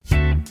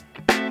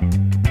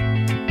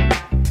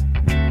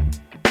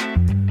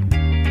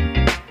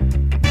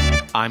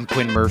I'm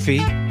Quinn Murphy,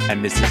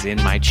 and this is In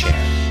My Chair.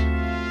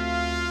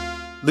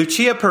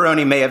 Lucia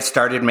Peroni may have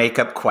started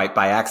makeup quite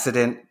by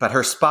accident, but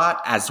her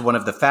spot as one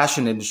of the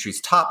fashion industry's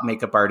top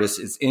makeup artists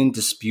is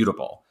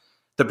indisputable.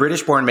 The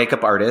British-born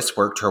makeup artist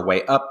worked her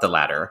way up the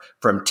ladder,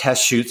 from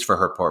test shoots for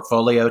her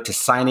portfolio to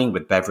signing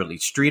with Beverly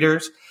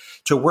Streeters,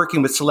 to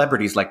working with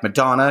celebrities like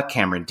Madonna,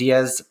 Cameron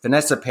Diaz,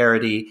 Vanessa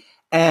Paradis,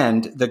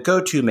 and the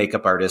go-to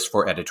makeup artist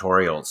for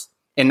editorials.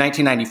 In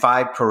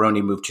 1995,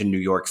 Peroni moved to New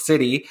York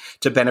City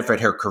to benefit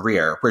her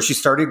career, where she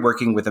started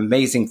working with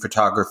amazing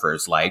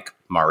photographers like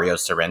Mario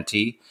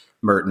Sorrenti,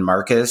 Merton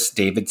Marcus,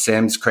 David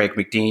Sims, Craig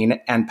McDean,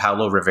 and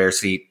Paolo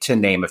Reversi, to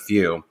name a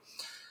few.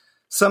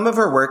 Some of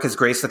her work has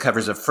graced the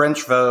covers of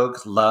French Vogue,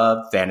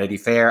 Love, Vanity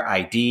Fair,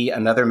 ID,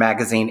 Another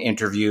Magazine,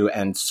 Interview,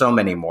 and so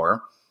many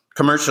more.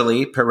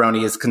 Commercially,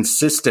 Peroni is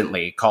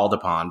consistently called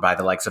upon by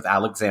the likes of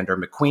Alexander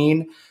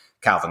McQueen,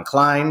 Calvin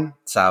Klein,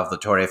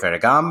 Salvatore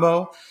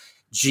Ferragamo,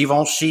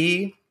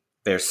 Givenchy,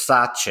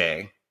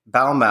 Versace,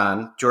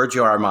 Balmain,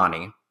 Giorgio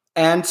Armani,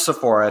 and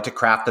Sephora to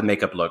craft the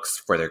makeup looks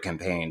for their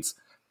campaigns.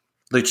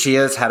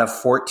 Lucia's had a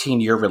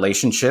 14-year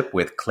relationship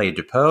with Clé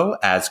de Peau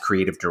as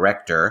creative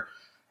director,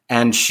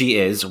 and she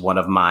is one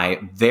of my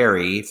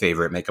very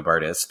favorite makeup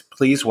artists.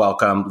 Please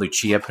welcome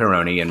Lucia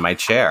Peroni in my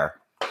chair.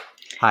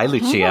 Hi,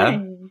 Lucia.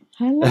 Hi.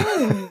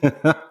 Hello.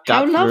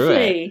 How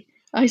lovely.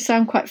 I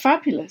sound quite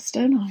fabulous,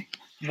 don't I?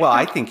 Well,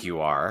 I think you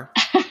are.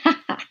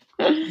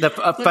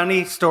 A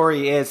funny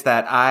story is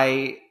that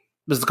I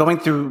was going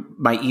through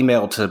my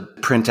email to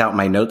print out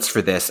my notes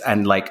for this,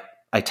 and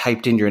I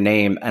typed in your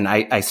name, and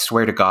I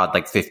swear to God,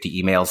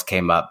 50 emails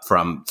came up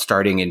from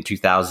starting in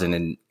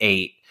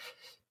 2008.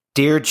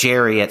 Dear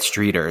Jerry at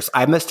Streeters,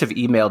 I must have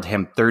emailed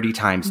him 30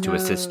 times to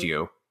assist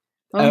you.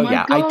 Oh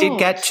yeah, gosh. I did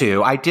get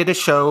to. I did a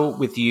show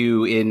with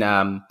you in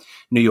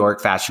New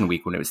York Fashion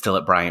Week when it was still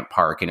at Bryant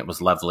Park, and it was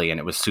lovely and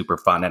it was super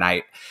fun. And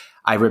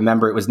I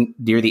remember it was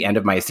near the end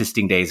of my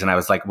assisting days, and I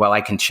was like, well,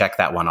 I can check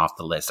that one off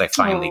the list. I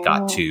finally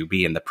got to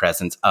be in the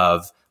presence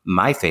of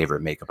my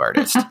favorite makeup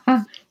artist.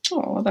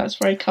 Oh, that's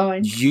very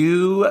kind.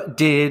 You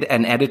did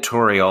an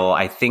editorial,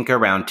 I think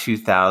around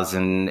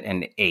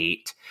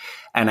 2008,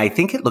 and I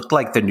think it looked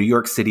like the New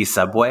York City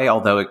subway,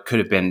 although it could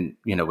have been,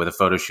 with a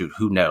photo shoot,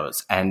 who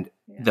knows. And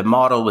the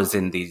model was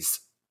in these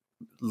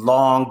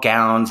long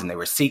gowns, and they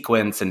were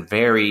sequins and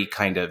very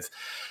kind of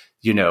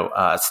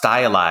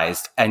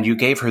stylized, and you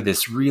gave her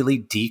this really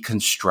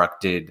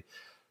deconstructed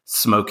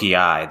smoky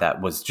eye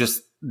that was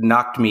just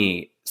stopped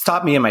me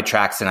in my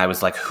tracks. And I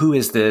was like, who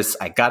is this?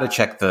 I got to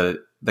check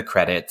the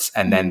credits.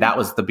 And then that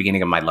was the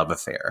beginning of my love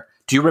affair.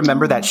 Do you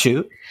remember that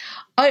shoot?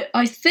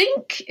 I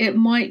think it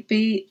might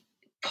be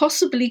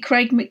possibly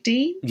Craig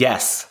McDean.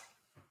 Yes.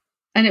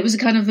 And it was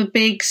kind of a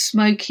big,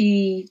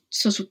 smoky,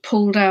 sort of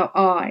pulled out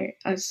eye,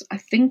 as I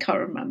think I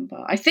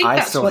remember. I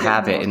still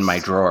have it in my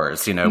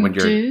drawers, when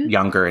you're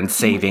younger and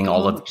saving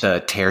all of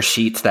the tear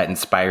sheets that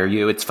inspire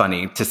you. It's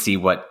funny to see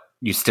what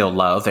you still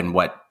love and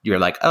what you're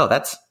like, oh,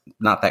 that's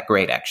not that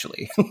great,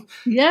 actually.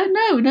 Yeah,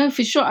 no,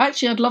 for sure.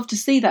 Actually, I'd love to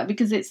see that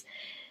because it's,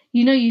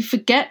 you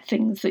forget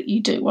things that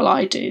you do. Well,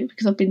 I do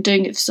because I've been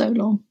doing it for so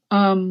long.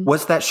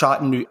 Was that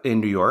shot in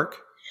New York?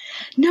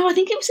 No, I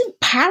think it was in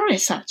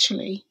Paris,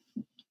 actually.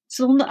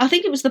 So I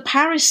think it was the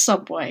Paris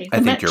subway. I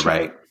think you're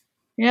right.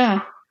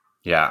 Yeah.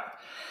 Yeah.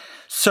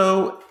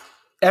 So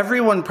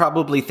everyone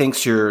probably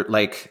thinks you're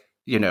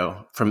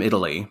from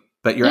Italy,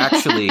 but you're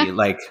actually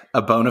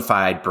a bona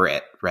fide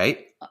Brit,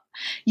 right?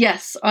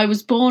 Yes, I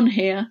was born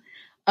here.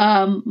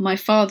 My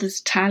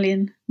father's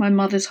Italian. My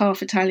mother's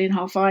half Italian,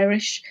 half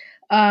Irish.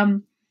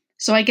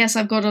 So I guess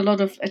I've got a lot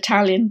of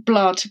Italian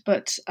blood,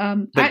 but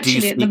actually, do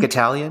you speak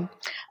Italian?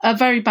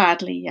 Very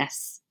badly,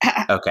 yes.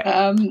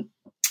 Okay.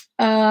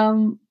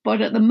 But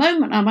at the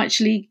moment, I'm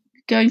actually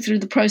going through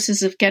the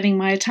process of getting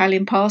my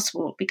Italian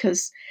passport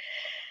because,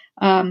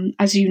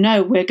 as you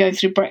know, we're going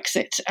through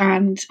Brexit,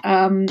 and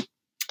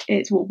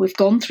we've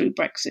gone through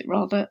Brexit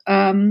rather.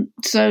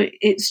 So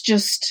it's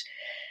just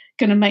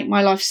going to make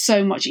my life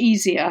so much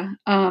easier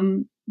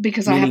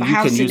because I have a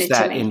house in Italy. You can use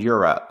that in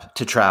Europe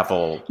to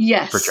travel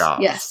for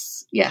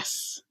jobs.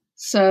 Yes.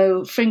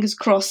 So fingers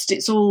crossed,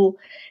 it's all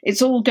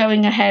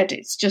going ahead.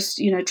 It's just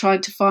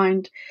trying to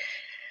find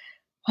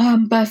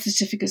birth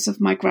certificates of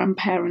my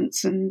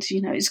grandparents, and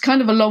it's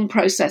kind of a long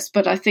process,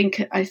 but I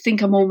think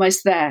I'm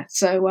almost there.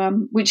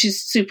 So which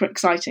is super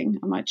exciting.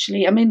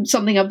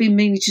 Something I've been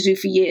meaning to do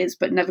for years,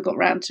 but never got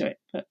around to it.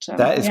 But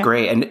that is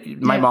great.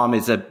 And my mom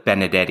is a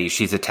Benedetti.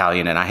 She's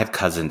Italian, and I have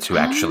cousins who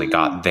actually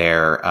got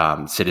their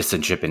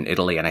citizenship in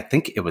Italy, and I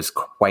think it was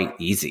quite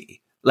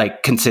easy.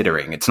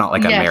 Considering it's not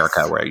like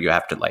America where you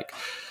have to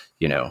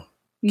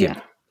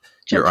give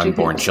your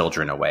unborn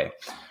children away.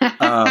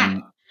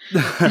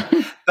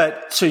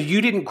 But so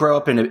you didn't grow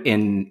up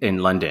in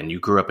London. You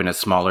grew up in a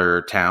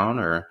smaller town,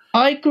 or?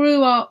 I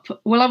grew up.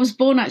 Well, I was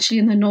born actually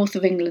in the north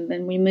of England.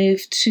 Then we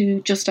moved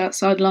to just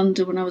outside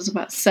London when I was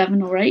about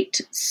 7 or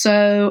 8.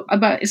 So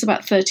it's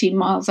about 13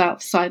 miles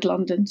outside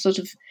London, sort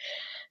of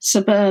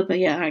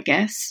suburbia, I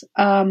guess.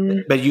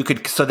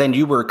 But so then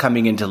you were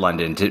coming into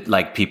London to,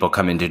 like, people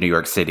come into New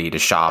York City to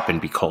shop and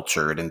be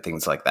cultured and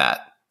things like that.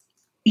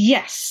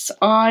 Yes,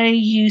 I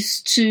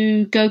used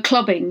to go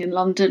clubbing in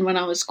London when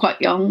I was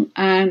quite young,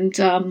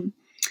 and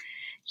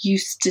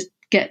used to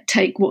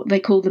take what they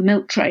call the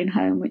milk train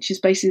home, which is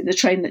basically the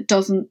train that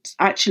doesn't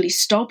actually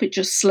stop. It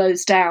just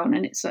slows down,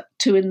 and it's at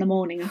 2 a.m,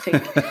 I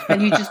think,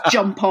 and you just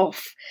jump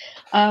off.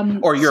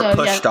 Or you're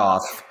pushed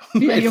off.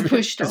 Yeah, you're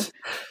pushed off.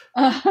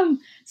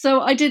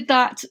 So I did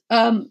that,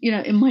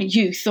 in my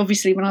youth,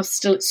 obviously when I was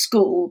still at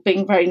school,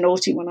 being very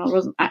naughty when I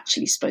wasn't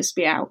actually supposed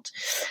to be out.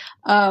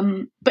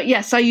 But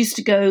yes, I used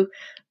to go,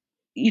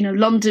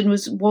 London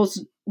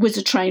was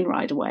a train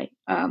ride away.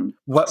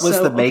 What was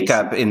the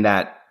makeup in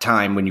that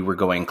time when you were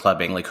going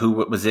clubbing? Like, who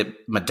was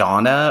it?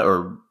 Madonna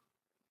or?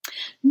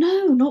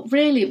 No, not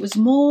really. It was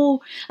more,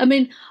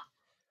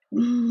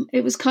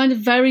 it was kind of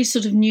very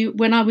sort of new.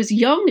 When I was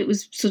young, it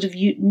was sort of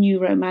new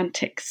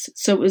romantics.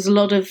 So it was a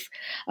lot of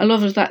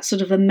that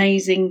sort of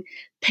amazing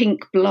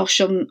pink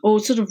blush or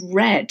sort of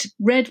red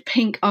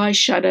pink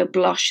eyeshadow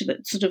blush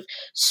that sort of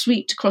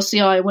swept across the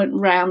eye, went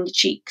round the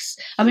cheeks.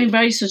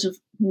 Very sort of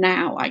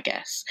now, I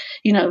guess,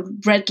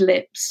 red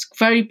lips,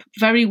 very,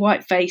 very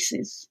white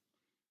faces.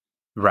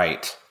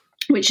 Right.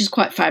 Which is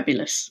quite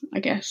fabulous,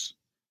 I guess.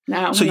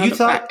 Now, so you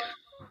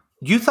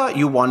thought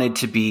you wanted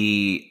to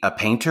be a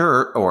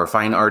painter or a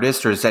fine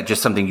artist, or is that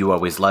just something you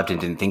always loved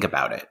and didn't think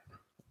about it?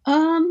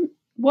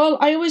 Well,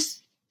 I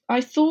was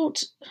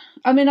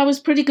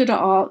pretty good at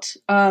art.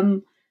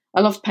 I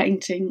loved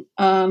painting.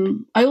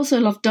 I also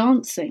loved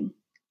dancing.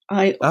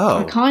 I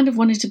kind of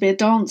wanted to be a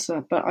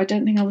dancer, but I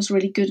don't think I was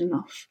really good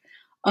enough.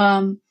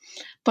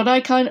 But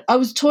I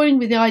was toying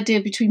with the idea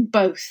between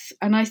both,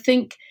 and I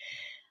think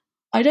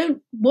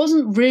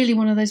wasn't really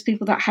one of those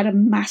people that had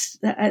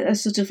a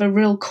sort of a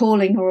real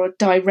calling or a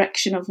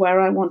direction of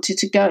where I wanted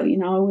to go.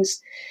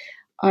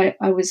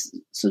 I was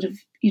sort of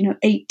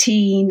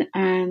 18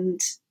 and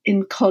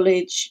in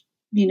college,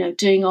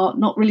 doing art,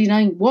 not really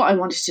knowing what I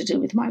wanted to do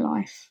with my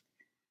life.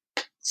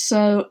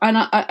 So, and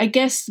I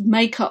guess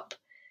makeup,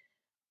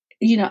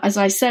 as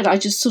I said, I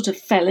just sort of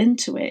fell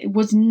into it. It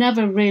was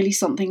never really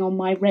something on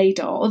my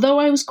radar, although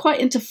I was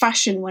quite into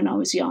fashion when I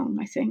was young,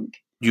 I think.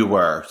 You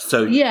were?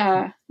 So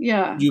yeah.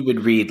 You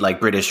would read like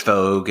British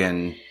Vogue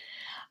and...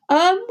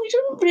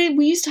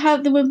 we used to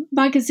have, there were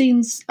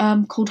magazines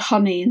called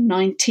Honey and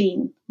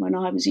 19 when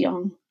I was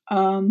young.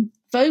 Vogue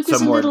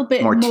was a little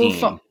bit more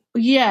teen.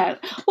 Yeah.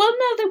 Well,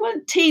 no, they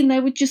weren't teen. They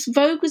were just,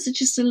 Vogue was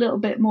just a little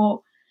bit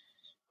more,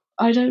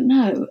 I don't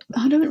know.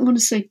 I don't want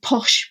to say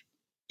posh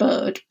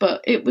bird,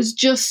 but it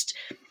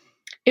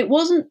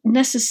wasn't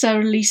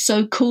necessarily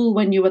so cool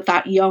when you were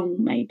that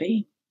young,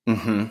 maybe.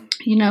 Mm-hmm.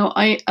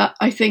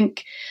 I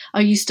think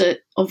I used to,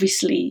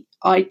 obviously,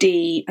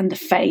 ID and The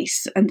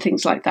Face and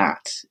things like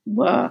that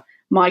were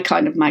my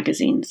kind of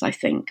magazines, I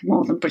think,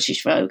 more than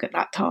British Vogue at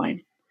that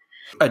time.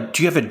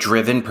 Do you have a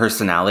driven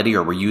personality,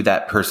 or were you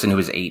that person who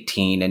was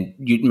 18 and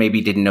you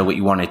maybe didn't know what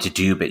you wanted to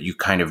do, but you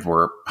kind of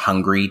were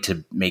hungry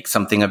to make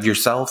something of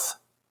yourself?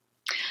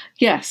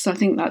 Yes, I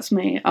think that's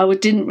me. I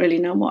didn't really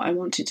know what I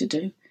wanted to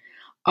do.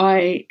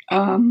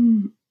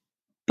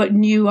 But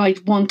knew I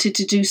wanted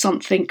to do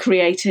something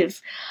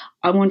creative.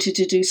 I wanted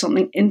to do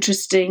something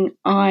interesting.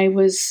 I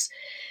was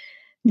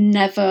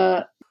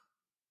never,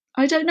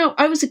 I don't know,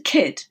 I was a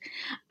kid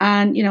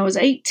and, I was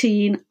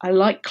 18. I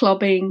liked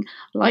clubbing,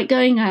 I liked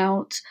going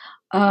out.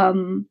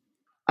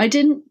 I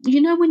didn't,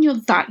 when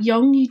you're that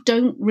young, you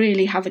don't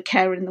really have a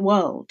care in the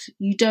world.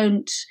 You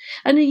don't,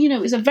 and, it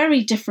was a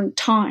very different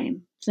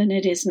time than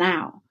it is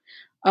now.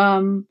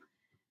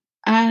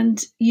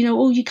 And,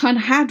 all you kind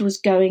of had was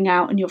going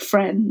out and your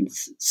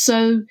friends.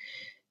 So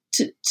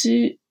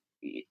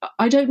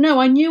I don't know.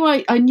 I knew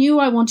I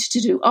wanted to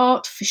do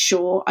art for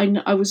sure. I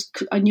knew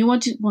I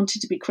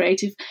wanted to be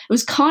creative. It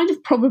was kind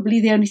of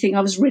probably the only thing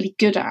I was really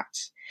good at.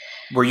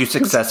 Were you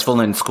successful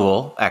in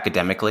school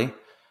academically?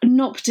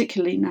 Not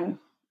particularly, no.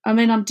 I'm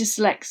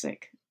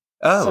dyslexic.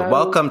 Oh, so,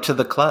 welcome to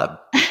the club.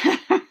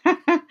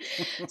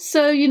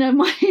 So,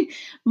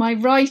 my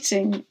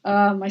writing,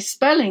 my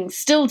spelling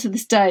still to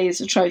this day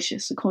is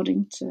atrocious,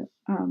 according to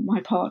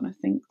my partner, I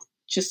think.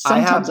 Just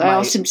sometimes I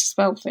asked him to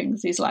spell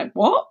things. He's like,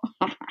 what?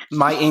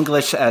 My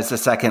English as a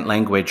second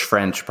language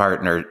French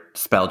partner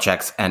spell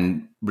checks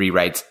and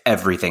rewrites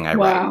everything I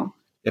write.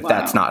 If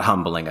that's not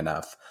humbling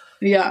enough.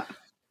 Yeah.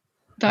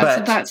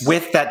 That's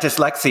with that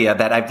dyslexia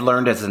that I've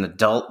learned as an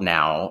adult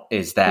now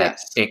is that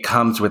it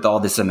comes with all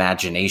this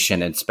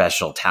imagination and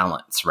special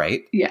talents,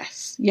 right?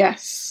 Yes.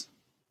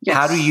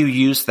 How do you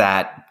use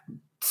that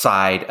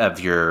side of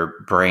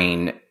your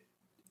brain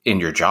in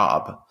your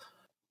job?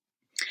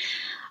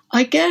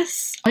 I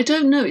guess, I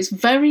don't know. It's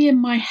very in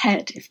my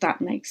head, if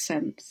that makes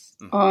sense.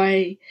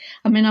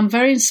 Mm-hmm. I'm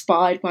very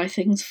inspired by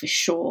things for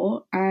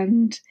sure.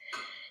 And,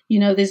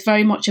 there's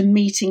very much a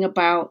meeting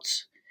about,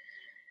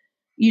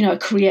 a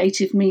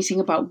creative meeting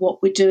about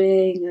what we're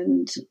doing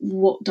and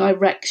what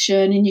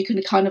direction. And you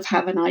can kind of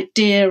have an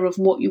idea of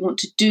what you want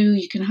to do.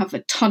 You can have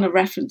a ton of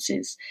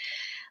references.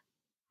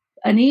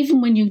 And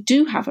even when you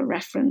do have a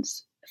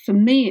reference, for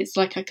me, it's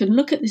like I can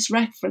look at this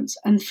reference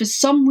and for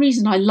some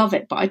reason I love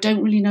it, but I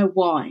don't really know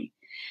why.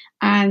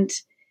 And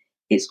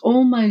it's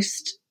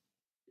almost,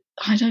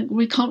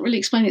 we can't really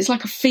explain it. It's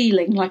like a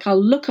feeling, like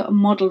I'll look at a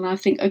model and I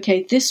think,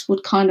 okay, this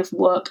would kind of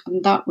work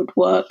and that would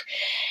work.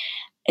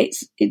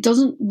 It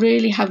doesn't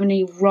really have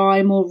any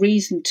rhyme or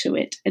reason to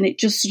it, and it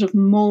just sort of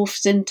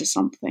morphs into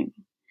something.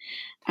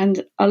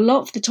 And a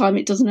lot of the time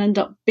it doesn't end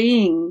up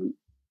being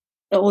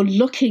or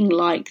looking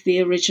like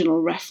the original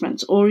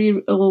reference or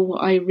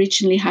what I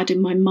originally had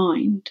in my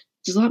mind.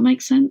 Does that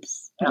make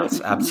sense?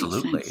 Yes,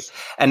 absolutely.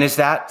 And is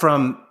that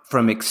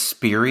from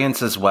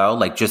experience as well?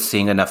 Like just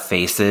seeing enough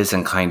faces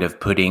and kind of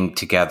putting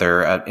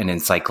together an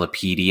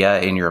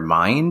encyclopedia in your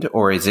mind?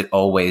 Or is it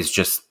always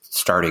just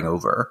starting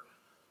over?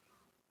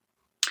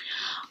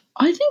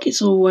 I think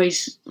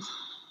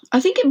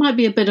it might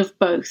be a bit of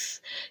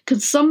both,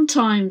 because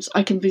sometimes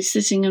I can be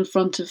sitting in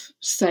front of,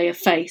 say, a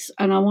face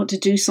and I want to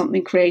do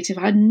something creative.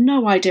 I had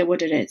no idea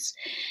what it is.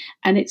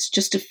 And it's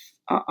just,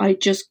 I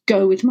just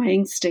go with my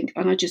instinct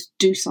and I just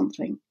do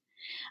something.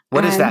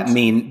 What does that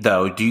mean,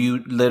 though? Do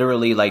you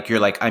literally, you're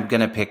like, I'm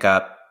going to pick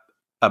up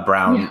a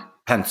brown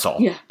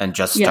pencil and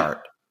just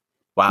start?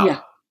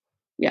 Wow.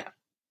 Yeah.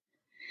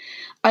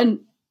 And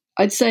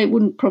I'd say it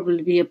wouldn't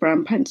probably be a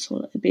brown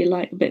pencil. It'd be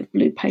like a bit of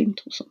blue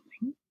paint or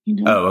something, you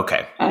know? Oh,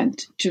 okay. And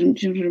do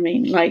you know what I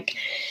mean? Like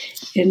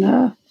in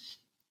a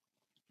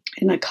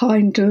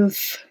kind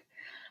of,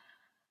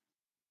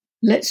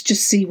 let's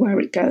just see where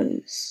it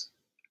goes.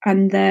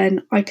 And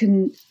then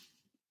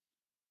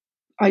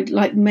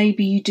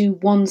maybe you do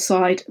one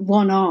side,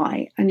 one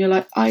eye, and you're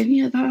like, I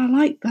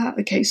like that.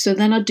 Okay, so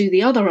then I do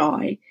the other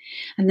eye,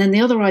 and then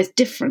the other eye is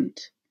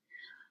different.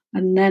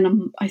 And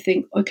then I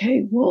think,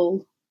 okay,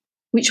 well,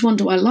 which one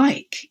do I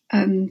like?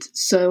 And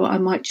so I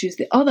might choose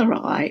the other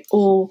eye,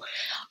 or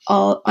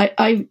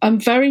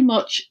I'm very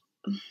much,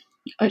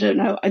 I don't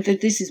know,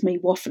 this is me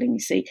waffling, you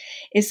see.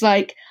 It's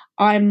like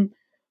I'm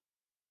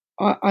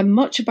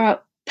much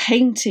about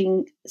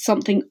painting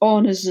something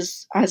on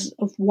as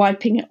of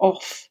wiping it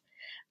off.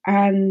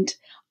 And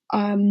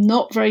I'm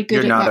not very good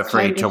at that. You're not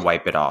afraid to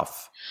wipe it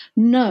off?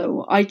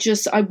 No, I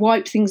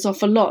wipe things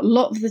off a lot. A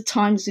lot of the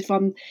times if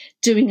I'm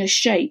doing a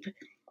shape,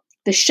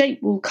 the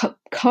shape will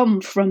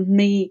come from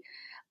me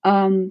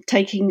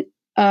taking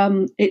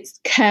it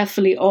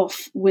carefully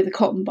off with a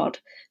cotton bud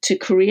to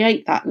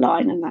create that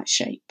line and that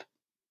shape.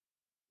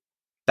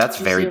 That's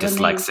very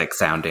dyslexic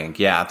sounding.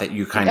 Yeah, that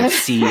you kind of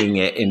seeing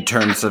it in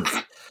terms of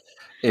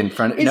in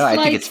front. No, I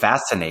think it's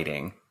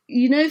fascinating.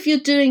 You know, if you're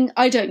doing,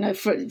 I don't know,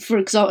 for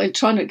example,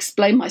 trying to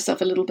explain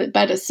myself a little bit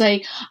better,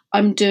 say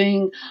I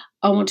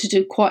want to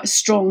do quite a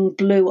strong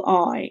blue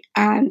eye,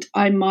 and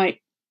I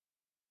might,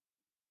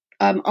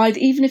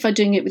 even if I'm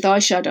doing it with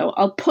eyeshadow,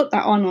 I'll put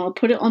that on, and I'll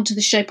put it onto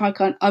the shape I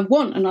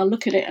want, and I'll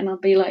look at it and I'll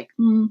be like,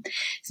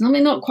 it's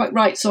something not quite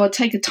right. So I'll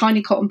take a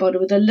tiny cotton bud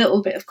with a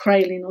little bit of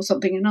Kralin or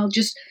something, and I'll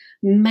just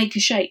make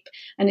a shape.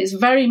 And it's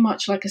very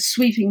much like a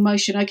sweeping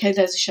motion. Okay,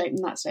 there's a shape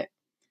and that's it.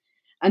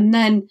 And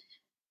then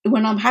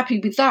when I'm happy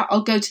with that,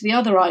 I'll go to the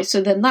other eye.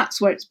 So then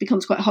that's where it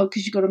becomes quite hard,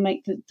 because you've got to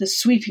make the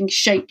sweeping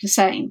shape the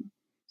same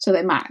so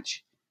they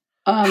match.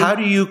 How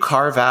do you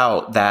carve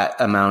out that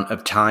amount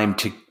of time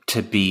to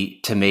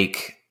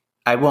make,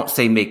 I won't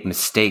say make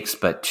mistakes,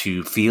 but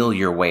to feel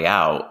your way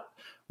out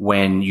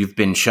when you've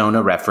been shown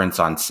a reference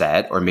on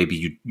set, or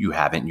maybe you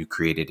haven't, you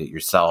created it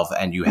yourself,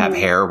 and you have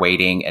hair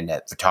waiting and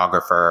a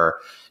photographer?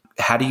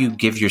 How do you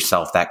give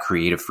yourself that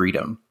creative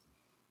freedom?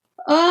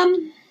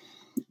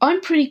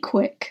 I'm pretty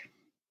quick.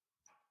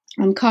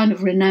 I'm kind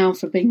of renowned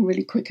for being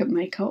really quick at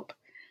makeup.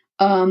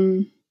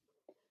 I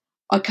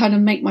kind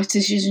of make my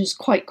decisions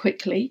quite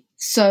quickly.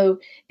 So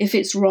if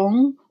it's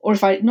wrong, or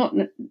if not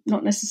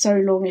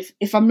necessarily wrong,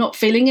 if I'm not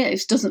feeling it,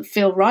 if it doesn't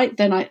feel right,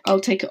 then I'll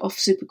take it off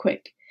super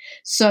quick.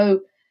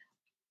 So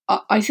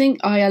I think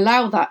I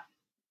allow that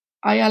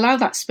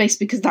space,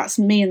 because that's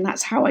me and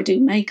that's how I do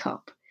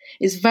makeup.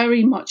 It's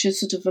very much a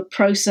sort of a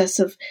process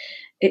of,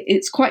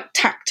 it's quite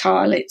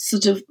tactile. It's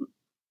sort of,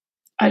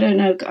 I don't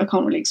know, I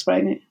can't really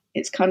explain it.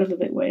 It's kind of a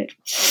bit weird.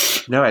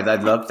 No, I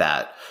love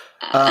that.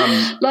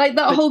 Like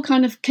that whole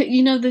kind of,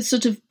 the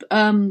sort of,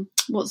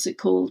 what's it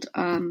called?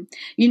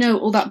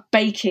 All that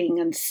baking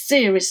and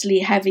seriously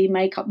heavy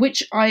makeup,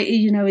 which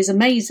is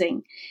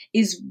amazing,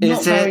 is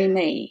not very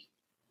me.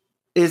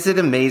 Is it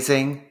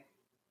amazing?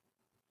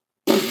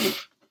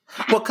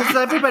 Well, because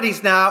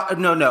everybody's now,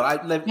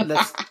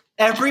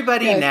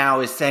 everybody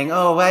now is saying,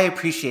 oh, I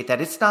appreciate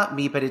that. It's not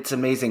me, but it's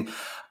amazing.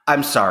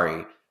 I'm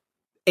sorry.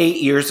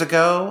 8 years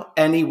ago,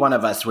 any one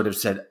of us would have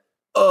said,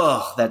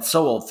 oh, that's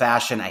so old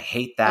fashioned. I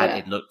hate that. Yeah.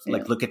 It looks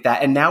like, look at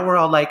that. And now we're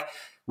all like,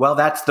 well,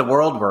 that's the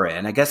world we're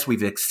in. I guess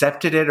we've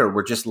accepted it, or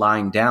we're just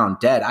lying down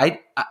dead.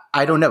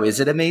 I don't know. Is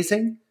it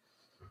amazing?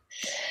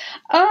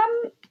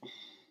 I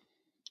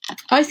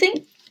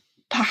think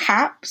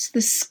perhaps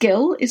the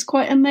skill is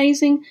quite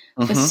amazing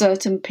for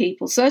certain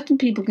people. Certain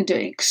people can do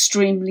it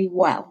extremely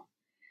well.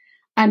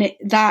 And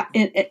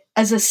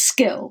as a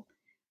skill,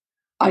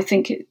 I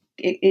think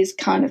is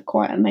kind of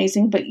quite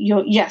amazing. But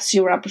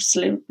you're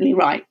absolutely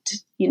right.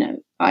 You know,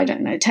 I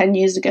don't know, 10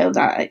 years ago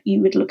that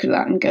you would look at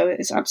that and go,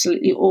 it's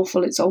absolutely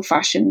awful, it's old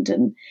fashioned,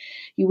 and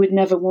you would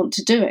never want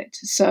to do it.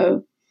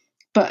 So,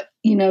 but,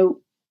 you know,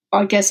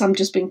 I guess I'm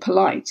just being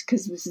polite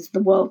because this is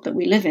the world that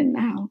we live in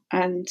now.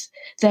 And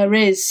there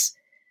is,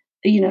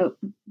 you know,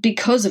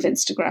 because of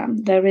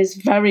Instagram, there is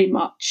very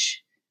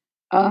much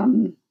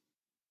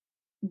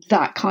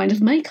that kind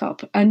of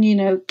makeup. And, you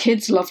know,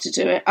 kids love to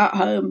do it at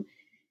home,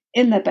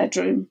 in their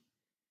bedroom,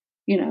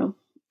 you know,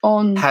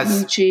 on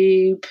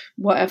YouTube,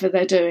 whatever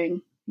they're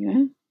doing, you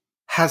know.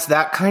 Has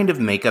that kind of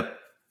makeup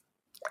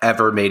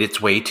ever made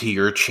its way to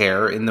your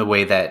chair in the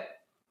way that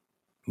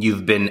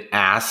you've been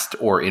asked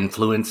or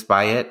influenced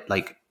by it?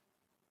 Like,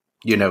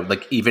 you know,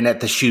 like even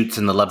at the shoots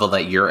and the level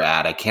that you're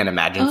at, I can't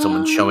imagine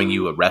someone showing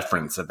you a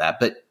reference of that.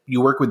 But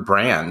you work with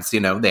brands, you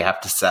know, they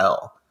have to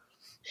sell.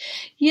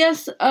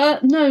 Yes,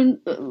 no.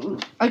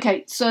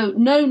 Okay, so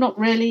no, not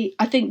really.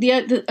 I think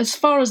the as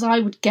far as I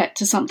would get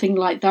to something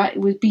like that, it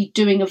would be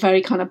doing a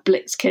very kind of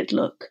Blitz kid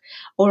look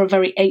or a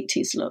very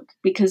 80s look,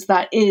 because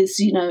that is,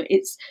 you know,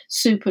 it's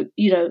super,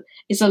 you know,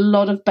 it's a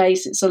lot of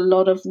base, it's a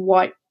lot of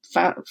white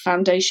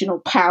foundation or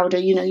powder,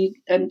 you know,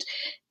 and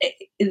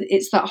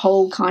it's that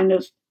whole kind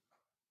of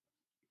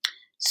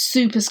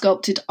super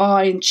sculpted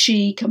eye and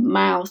cheek and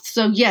mouth.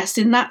 So yes,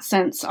 in that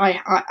sense,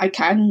 I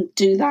can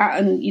do that,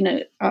 and you know,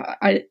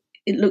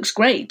 it looks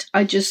great.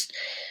 I just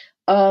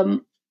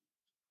and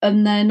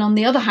then on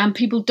the other hand,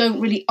 people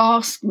don't really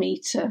ask me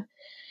to,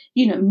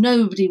 you know,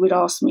 nobody would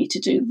ask me to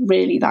do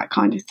really that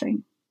kind of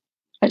thing.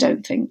 I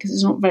don't think, because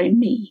it's not very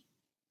me.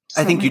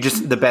 I think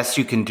the best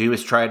you can do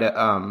is try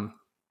to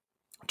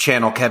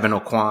channel Kevin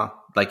Aucoin,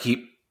 like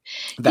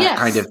that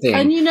kind of thing.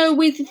 And you know,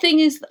 the thing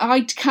is,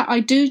 I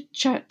do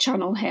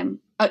channel him,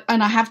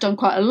 and I have done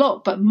quite a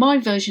lot. But my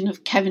version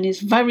of Kevin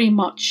is very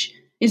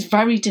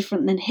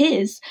different than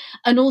his,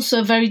 and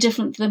also very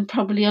different than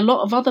probably a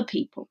lot of other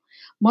people.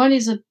 Mine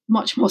is a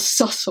much more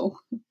subtle,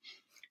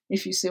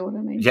 if you see what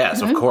I mean. Yes,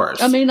 you know? Of course.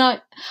 I mean,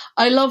 I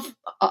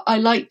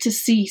like to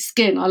see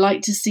skin. I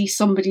like to see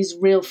somebody's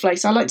real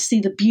face. I like to see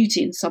the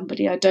beauty in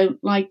somebody. I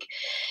don't like,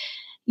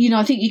 you know,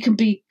 I think you can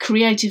be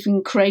creative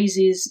and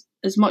crazy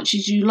as much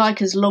as you like,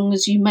 as long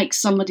as you make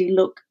somebody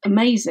look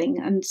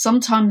amazing. And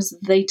sometimes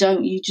they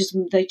don't. They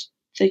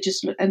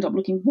just end up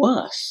looking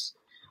worse,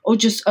 or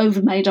just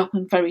over made up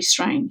and very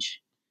strange,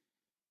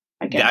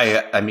 I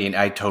guess. I mean,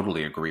 I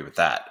totally agree with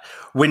that.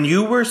 When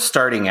you were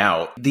starting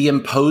out, the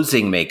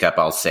imposing makeup,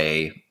 I'll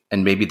say,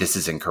 and maybe this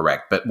is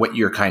incorrect, but what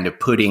you're kind of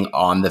putting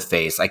on the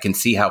face, I can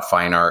see how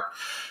fine art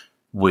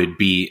would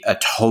be a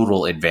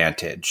total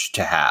advantage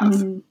to have.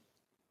 Mm-hmm.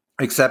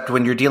 Except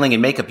when you're dealing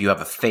in makeup, you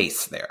have a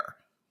face there.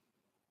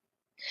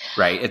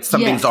 Right? It's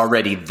something's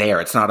already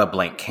there. It's not a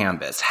blank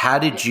canvas. How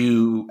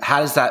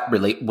does that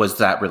relate? Was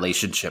that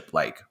relationship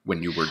like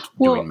when you were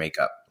doing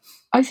makeup?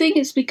 I think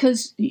it's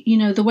because, you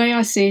know, the way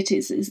I see it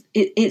is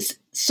it's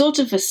sort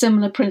of a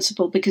similar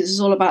principle, because it's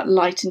all about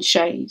light and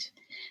shade.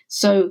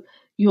 So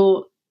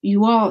you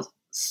are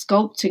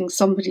sculpting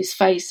somebody's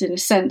face in a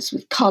sense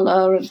with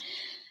color and,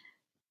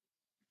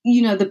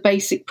 you know, the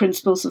basic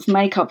principles of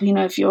makeup. You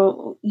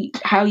know,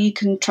 how you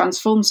can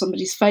transform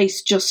somebody's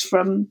face just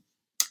from,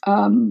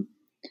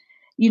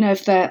 you know,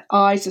 if their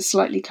eyes are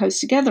slightly close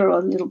together or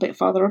a little bit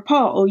farther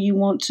apart, or you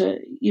want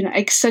to, you know,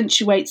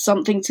 accentuate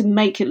something to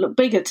make it look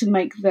bigger, to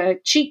make their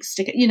cheeks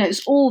stick. You know,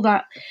 it's all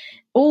that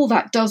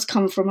does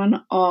come from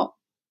an art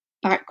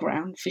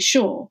background for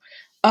sure.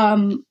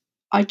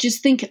 I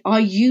just think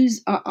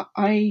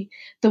the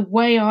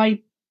way I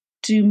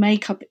do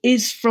makeup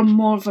is from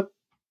more of a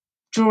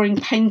drawing,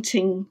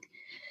 painting.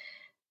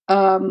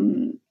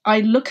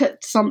 I look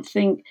at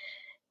something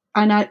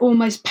and I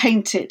almost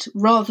paint it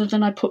rather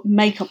than I put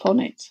makeup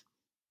on it.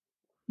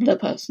 The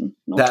person.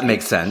 That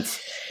makes sense.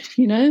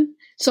 You know?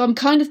 So I'm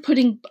kind of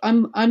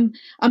I'm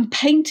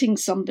painting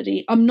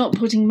somebody. I'm not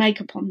putting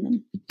makeup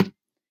on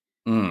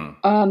them.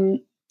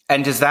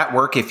 And does that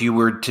work if you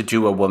were to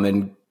do a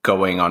woman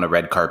going on a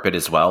red carpet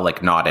as well?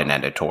 Like not an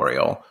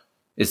editorial?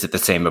 Is it the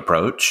same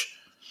approach?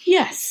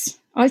 Yes,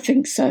 I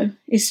think so.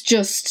 It's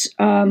just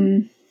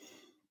you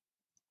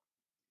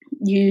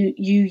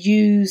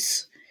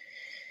use,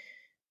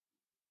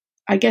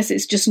 I guess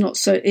it's just not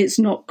so, it's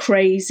not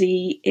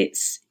crazy.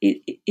 It's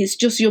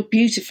just you're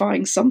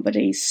beautifying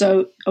somebody.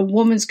 So a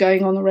woman's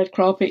going on the red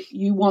carpet,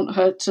 you want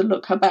her to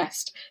look her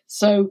best.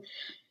 So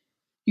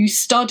you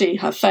study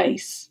her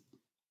face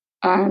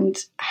and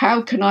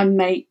how can I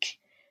make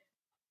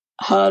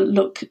her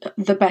look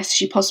the best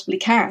she possibly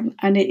can?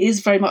 And it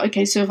is very much,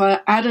 okay, so if I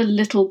add a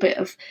little bit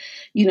of,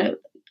 you know,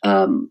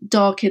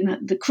 darken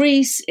the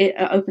crease, it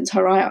opens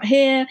her eye out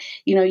here,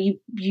 you know, you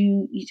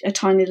a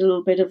tiny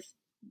little bit of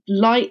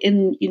light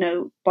in, you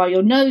know, by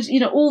your nose, you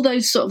know, all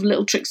those sort of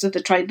little tricks of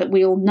the trade that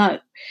we all know.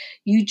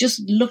 You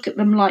just look at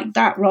them like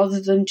that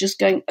rather than just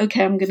going,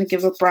 okay, I'm going to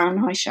give her brown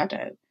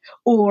eyeshadow,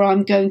 or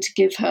I'm going to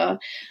give her,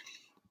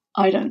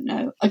 I don't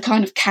know, a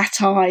kind of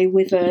cat eye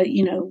with a,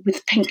 you know,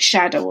 with pink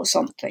shadow or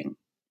something.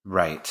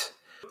 Right.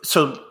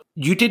 So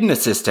you didn't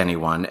assist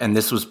anyone, and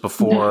this was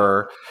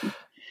before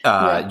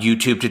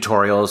YouTube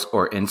tutorials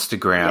or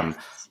Instagram.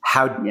 Yes.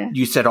 How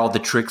you said all the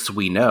tricks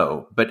we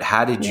know, but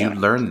how did you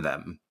learn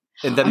them?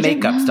 And the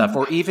makeup stuff,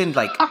 or even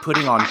like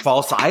putting on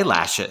false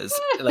eyelashes.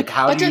 Like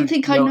how? I don't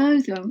think I know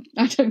them.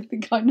 I don't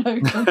think I know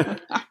them.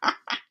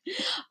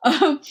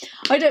 I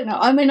don't know.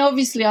 I mean,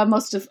 obviously, I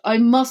must have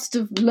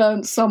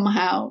learned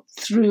somehow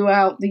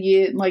throughout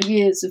my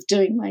years of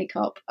doing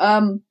makeup. I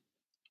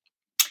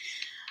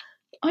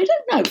don't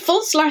know.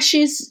 False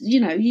lashes,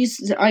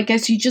 I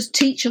guess you just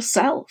teach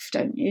yourself,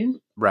 don't you?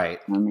 Right.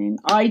 I mean,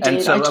 I did.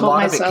 And so I taught a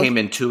lot myself. of it came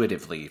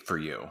intuitively for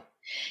you.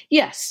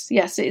 Yes,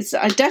 it's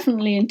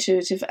definitely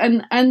intuitive,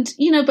 and but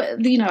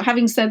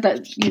having said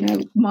that,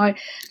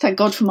 thank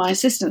God for my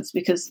assistants,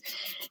 because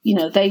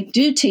they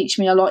do teach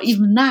me a lot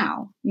even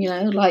now,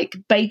 like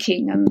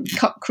baking and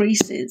cut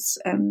creases,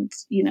 and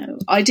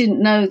I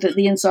didn't know that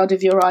the inside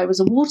of your eye was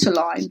a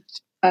waterline.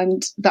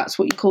 And that's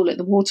what you call it,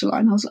 the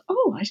waterline. I was like,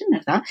 oh, I didn't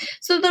know that.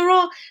 So there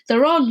are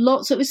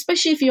lots of,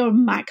 especially if you're a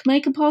Mac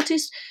makeup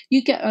artist,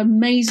 you get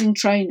amazing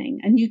training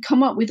and you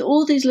come up with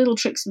all these little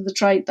tricks of the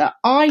trade that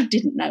I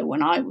didn't know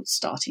when I was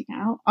starting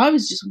out. I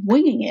was just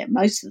winging it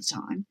most of the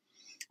time.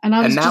 And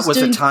that was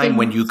a time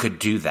when you could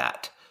do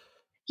that.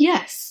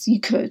 Yes, you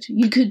could.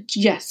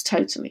 Yes,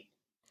 totally.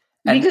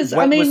 And because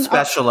what was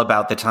special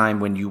about the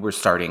time when you were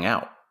starting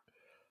out?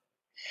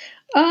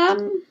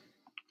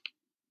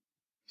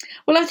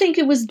 Well, I think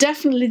it was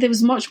definitely, there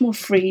was much more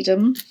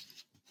freedom.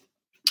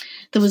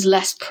 There was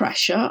less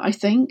pressure, I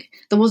think.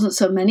 There wasn't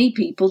so many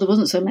people. There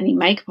wasn't so many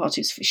makeup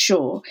artists, for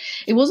sure.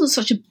 It wasn't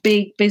such a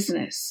big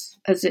business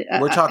as it.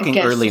 We're talking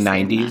early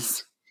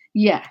 90s.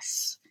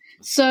 Yes.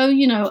 So,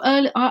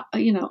 early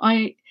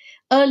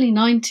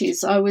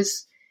 90s, I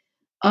was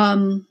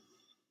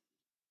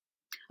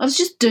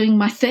just doing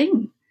my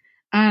thing.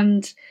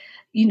 And,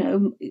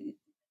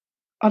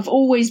 I've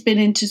always been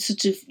into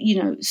sort of,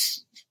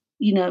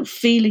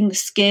 feeling the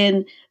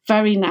skin,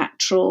 very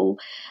natural,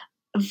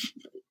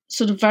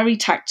 sort of very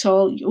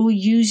tactile, or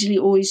usually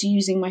always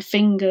using my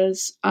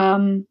fingers.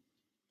 And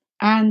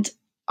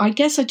I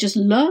guess I just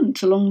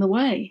learned along the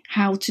way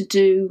how to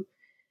do,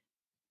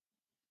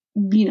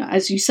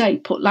 as you say,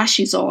 put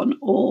lashes on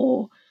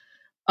or,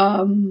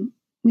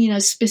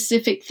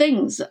 specific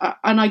things.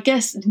 And I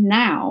guess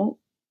now,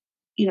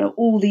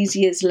 all these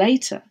years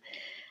later,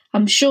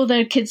 I'm sure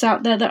there are kids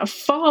out there that are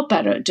far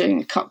better at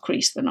doing a cut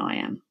crease than I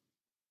am.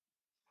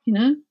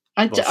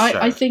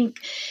 I think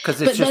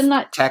because it's just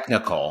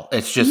technical.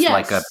 It's just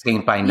like a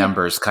paint by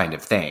numbers kind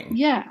of thing.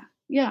 Yeah.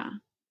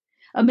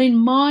 I mean,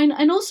 mine,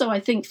 and also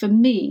I think for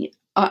me,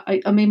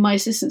 I mean, my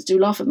assistants do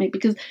laugh at me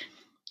because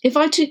if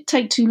I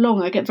take too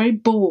long, I get very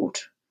bored,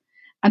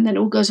 and then it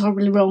all goes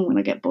horribly wrong when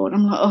I get bored.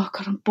 I'm like, oh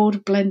God, I'm bored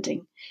of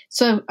blending.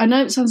 So I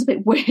know it sounds a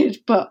bit weird,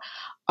 but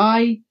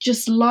I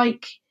just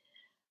like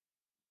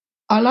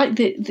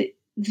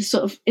the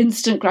sort of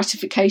instant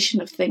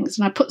gratification of things.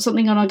 And I put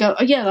something on, I go,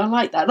 oh yeah, I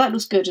like that. That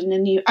looks good. And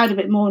then you add a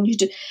bit more and you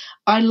do.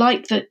 I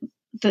like that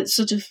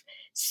sort of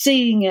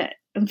seeing it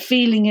and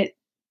feeling it,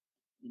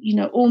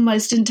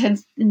 almost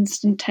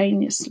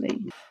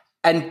instantaneously.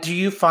 And do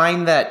you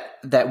find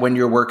that when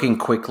you're working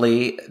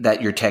quickly,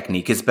 that your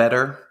technique is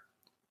better?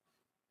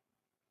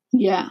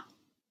 Yeah.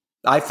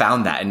 I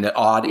found that in the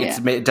odd,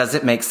 it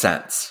doesn't make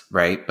sense,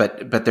 right?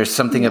 But there's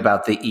something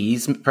about the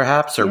ease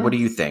perhaps, or what do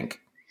you think?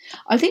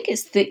 I think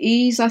it's the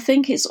ease. I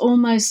think it's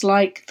almost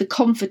like the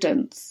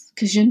confidence,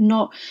 because you're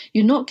not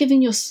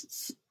giving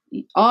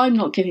I'm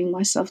not giving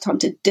myself time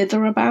to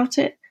dither about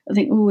it. I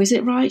think, oh, is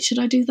it right? Should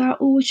I do that?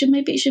 Oh,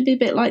 maybe it should be a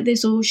bit like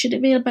this, or should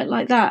it be a bit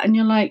like that? And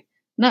you're like,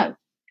 no,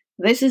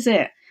 this is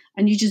it.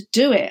 And you just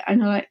do it. And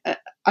you're like,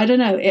 I don't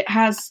know. It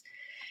has,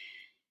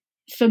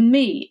 for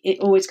me, it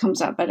always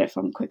comes out better if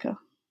I'm quicker.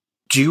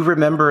 Do you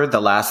remember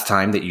the last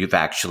time that you've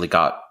actually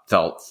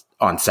felt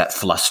on set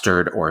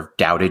flustered or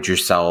doubted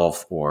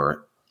yourself,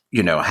 or,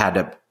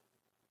 had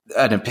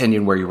an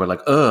opinion where you were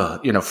like,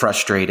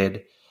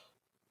 frustrated?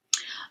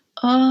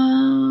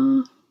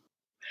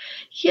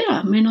 Yeah,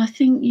 I mean, I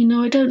think,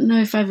 I don't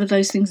know if ever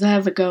those things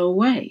ever go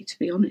away, to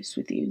be honest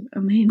with you. I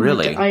mean,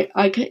 really?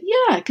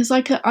 Because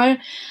I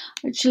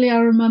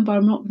remember,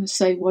 I'm not going to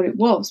say what it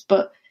was,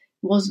 but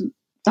it wasn't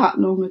that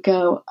long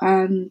ago.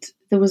 And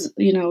there was,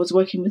 I was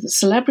working with a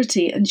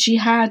celebrity and she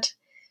had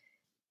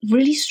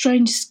really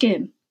strange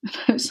skin. I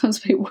know it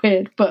sounds a bit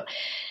weird, but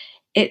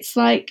it's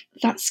like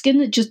that skin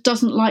that just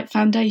doesn't like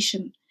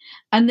foundation.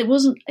 And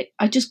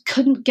I just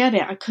couldn't get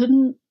it.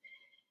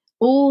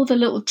 All the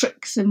little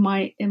tricks in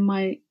my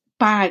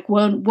bag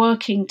weren't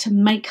working to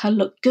make her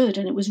look good.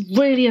 And it was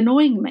really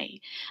annoying me.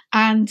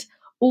 And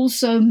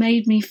also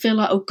made me feel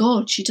like, oh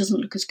God, she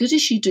doesn't look as good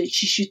as she did.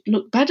 She should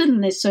look better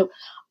than this. So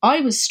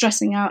I was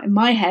stressing out in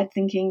my head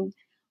thinking,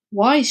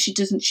 why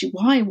isn't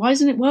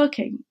it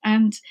working?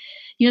 And,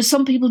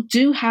 some people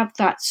do have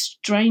that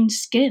strange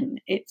skin.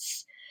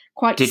 It's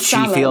quite sallow.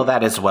 Did she feel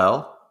that as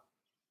well?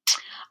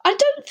 I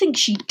don't think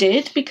she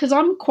did, because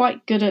I'm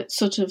quite good at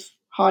sort of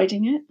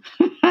hiding it.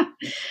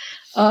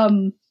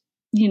 I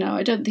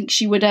don't think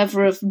she would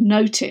ever have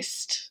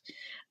noticed.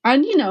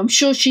 And, I'm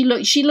sure she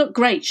looked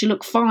great. She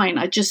looked fine.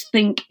 I just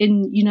think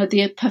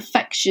the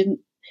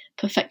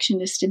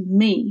perfectionist in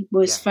me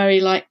was very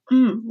like,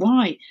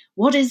 why?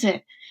 What is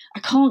it? I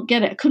can't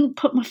get it. I couldn't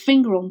put my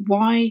finger on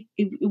why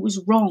it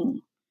was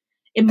wrong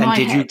in my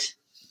head.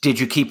 Did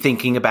you keep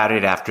thinking about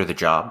it after the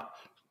job?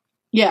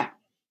 Yeah,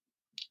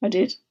 I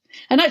did.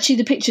 And actually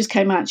the pictures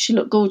came out. She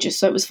looked gorgeous,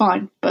 so it was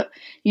fine. But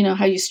you know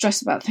how you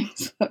stress about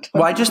things.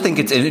 Well, I just think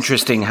it's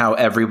interesting how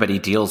everybody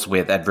deals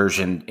with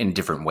aversion in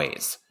different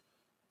ways.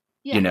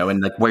 Yeah.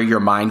 And like where your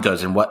mind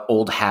goes and what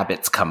old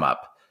habits come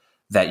up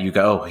that you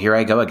go, oh, here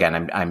I go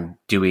again. I'm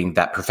doing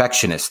that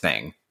perfectionist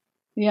thing.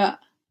 Yeah.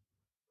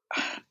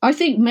 I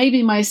think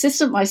maybe my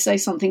assistant might say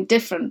something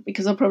different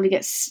because I'll probably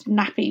get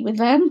snappy with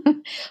them.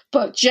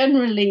 But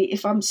generally,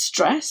 if I'm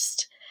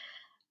stressed,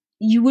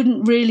 you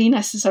wouldn't really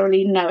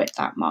necessarily know it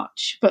that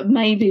much. But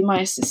maybe my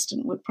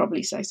assistant would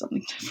probably say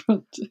something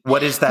different.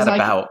 What is that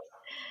about?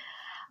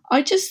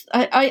 I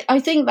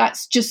think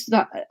that's just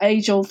that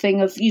age-old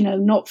thing of,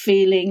 not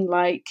feeling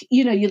like,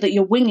 that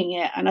you're winging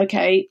it and,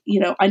 okay,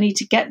 I need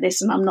to get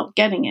this and I'm not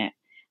getting it.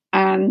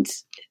 And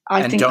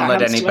I think don't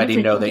let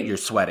anybody know that you're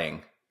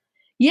sweating.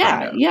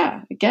 Yeah,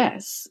 I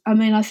guess. I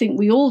mean, I think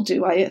we all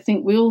do. I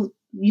think we all,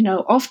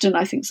 often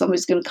I think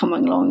somebody's going to come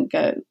along and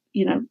go,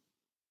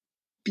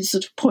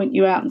 sort of point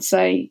you out and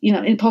say,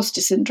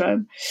 imposter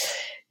syndrome,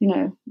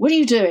 what are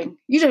you doing?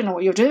 You don't know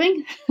what you're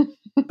doing.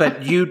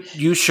 But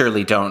you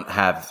surely don't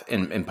have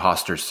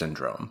imposter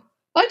syndrome.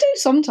 I do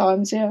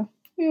sometimes, yeah.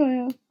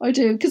 Yeah, I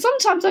do. Because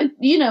sometimes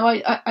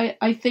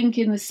I think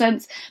in a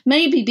sense,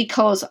 maybe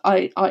because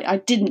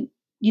I didn't,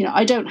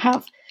 I don't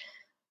have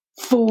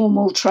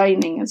formal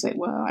training, as it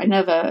were. I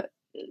never,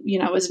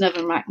 I was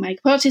never a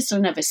makeup artist. I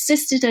never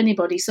assisted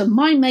anybody. So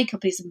my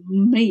makeup is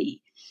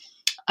me.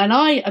 And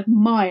I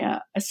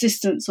admire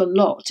assistants a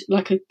lot,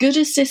 like a good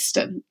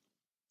assistant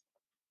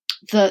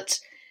that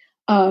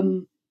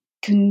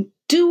can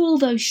do all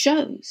those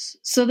shows.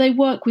 So they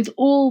work with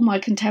all my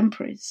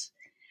contemporaries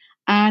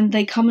and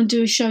they come and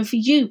do a show for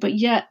you, but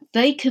yet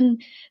they can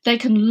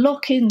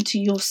lock into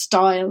your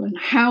style and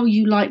how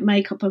you like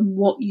makeup and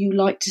what you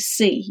like to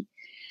see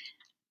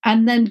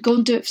and then go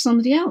and do it for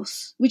somebody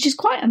else, which is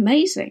quite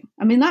amazing.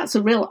 I mean, that's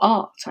a real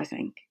art, I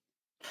think.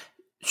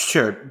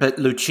 Sure, but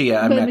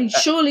Lucia,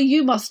 surely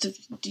you must have,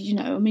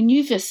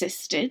 you've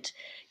assisted.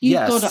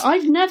 You've got to,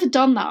 I've never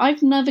done that.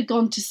 I've never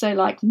gone to say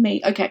like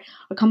me, okay,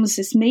 I come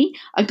assist me.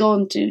 I go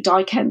and do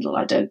Di Kendall.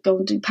 I don't go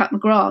and do Pat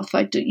McGrath.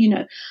 I do,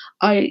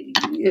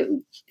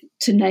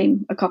 to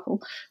name a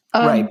couple.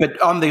 Right.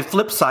 But on the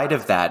flip side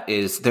of that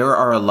is there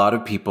are a lot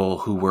of people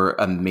who were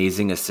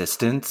amazing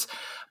assistants,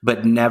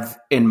 but never,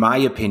 in my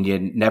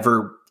opinion,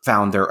 never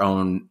found their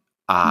own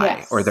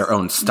eye or their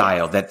own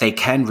style that they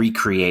can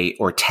recreate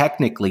or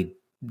technically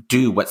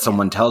do what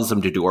someone tells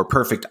them to do or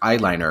perfect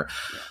eyeliner,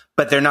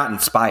 but they're not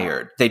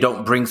inspired. They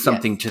don't bring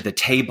something to the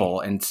table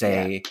and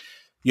say,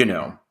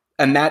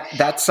 and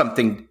that's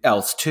something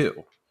else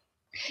too.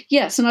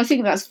 Yes. And I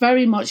think that's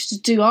very much to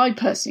do,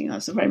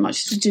 that's very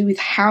much to do with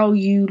how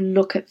you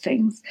look at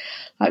things.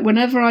 Like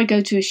whenever I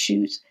go to a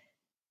shoot,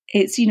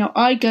 it's,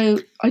 I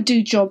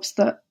do jobs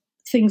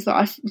things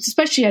that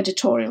especially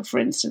editorial, for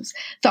instance,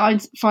 that I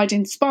find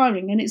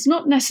inspiring. And it's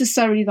not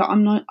necessarily that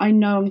I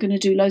know I'm going to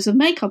do loads of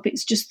makeup.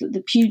 It's just that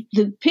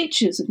the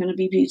pictures are going to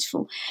be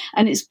beautiful.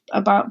 And it's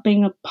about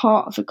being a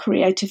part of a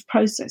creative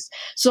process.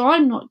 So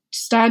I'm not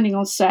standing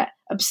on set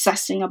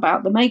obsessing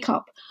about the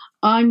makeup.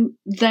 I'm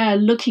there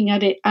looking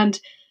at it and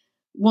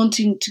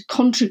wanting to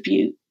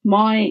contribute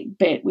my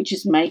bit, which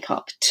is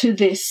makeup, to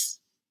this,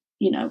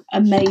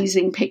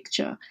 amazing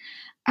picture.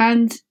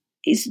 And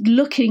is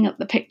looking at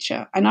the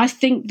picture. And I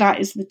think that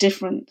is the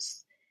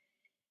difference.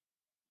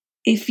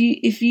 If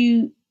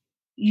you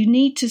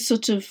need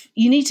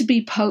to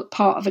be part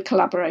of a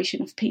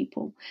collaboration of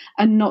people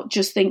and not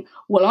just think,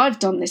 well, I've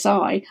done this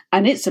eye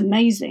and it's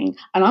amazing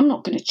and I'm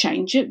not going to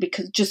change it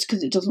because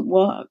it doesn't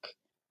work.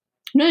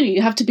 No,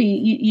 you have to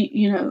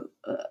be,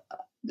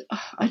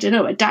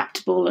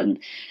 adaptable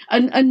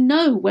and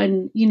know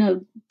when,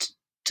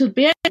 to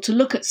be able to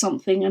look at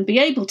something and be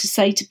able to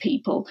say to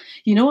people,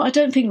 I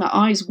don't think that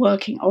eye's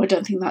working, or I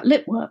don't think that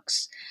lip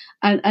works.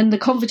 And the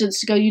confidence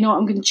to go,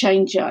 I'm going to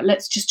change it.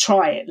 Let's just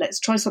try it. Let's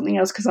try something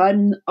else because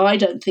I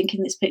don't think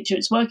in this picture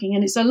it's working.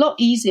 And it's a lot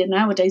easier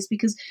nowadays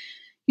because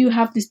you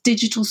have this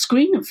digital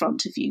screen in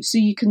front of you. So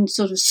you can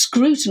sort of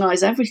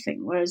scrutinize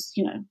everything. Whereas,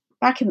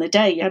 back in the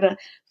day, you had a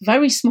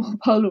very small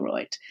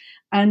Polaroid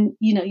and,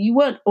 you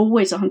weren't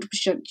always 100%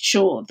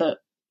 sure that,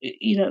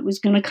 it was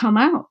going to come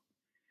out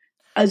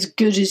as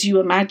good as you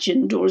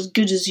imagined or as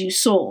good as you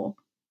saw.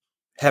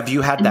 Have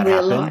you had that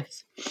happen?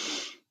 Life.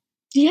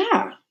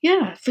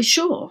 Yeah, for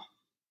sure.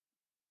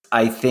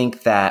 I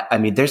think that,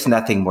 there's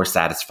nothing more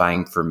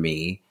satisfying for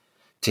me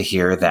to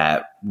hear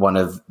that one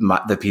of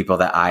the people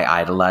that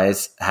I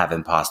idolize have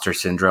imposter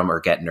syndrome or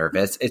get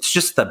nervous. It's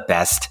just the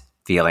best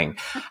feeling.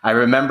 I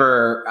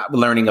remember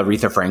learning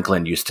Aretha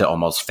Franklin used to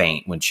almost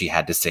faint when she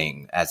had to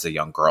sing as a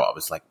young girl. I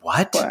was like,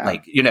 what? Wow.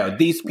 Like,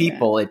 these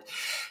people,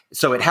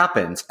 so it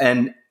happens.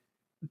 And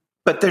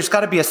But there's got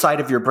to be a side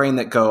of your brain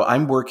that go,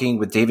 I'm working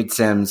with David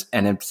Sims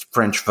and it's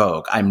French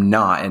Vogue. I'm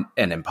not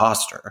an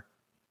imposter.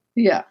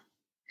 Yeah.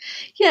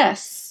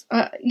 Yes.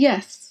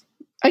 Yes.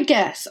 I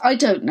guess. I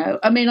don't know.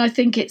 I mean, I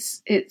think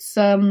it's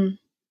I don't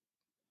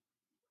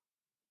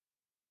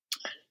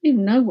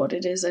even know what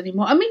it is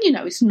anymore. I mean,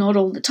 it's not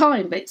all the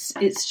time, but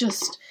it's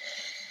just,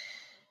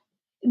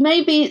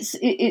 maybe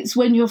it's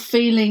when you're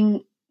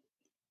feeling,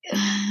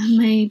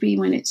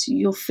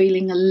 you're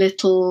feeling a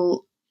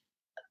little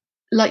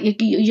like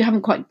you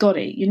haven't quite got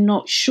it. You're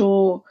not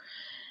sure.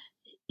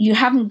 You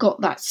haven't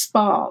got that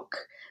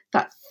spark,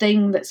 that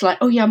thing that's like,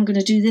 oh yeah, I'm going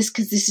to do this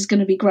because this is going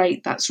to be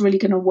great. That's really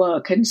going to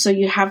work. And so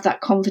you have that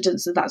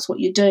confidence that that's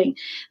what you're doing.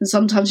 And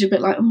sometimes you're a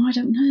bit like, oh, I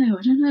don't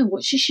know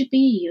what she should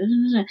be.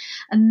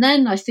 And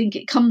then I think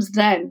it comes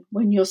then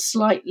when you're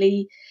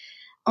slightly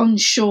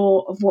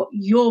unsure of what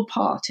your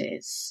part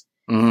is.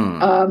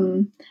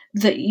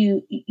 That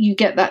you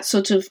get that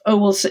sort of, oh,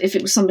 well, so if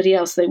it was somebody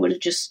else, they would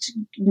have just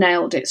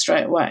nailed it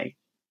straight away.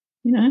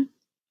 Does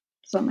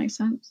that make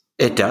sense?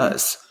 It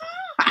does.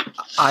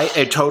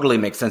 It totally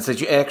makes sense that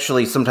you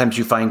actually, sometimes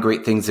you find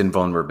great things in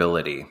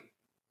vulnerability.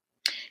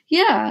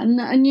 Yeah.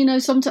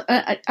 And sometimes,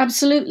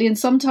 absolutely. And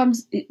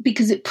sometimes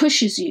because it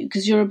pushes you,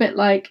 because you're a bit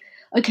like,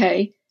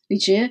 okay,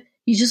 Lucia,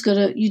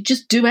 you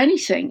just do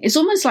anything. It's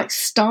almost like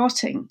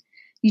starting.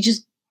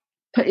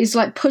 It's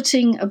like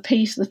putting a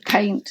piece of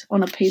paint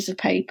on a piece of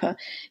paper.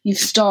 You've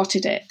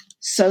started it.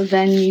 So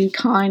then you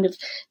kind of,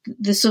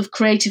 the sort of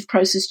creative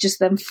process just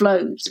then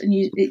flows. And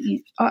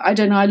I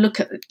don't know, I look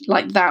at it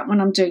like that when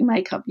I'm doing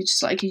makeup. You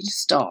just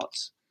start.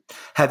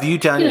 Have you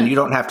done, and you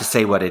don't have to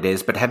say what it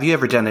is, but have you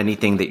ever done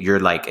anything that you're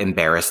like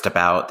embarrassed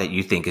about that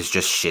you think is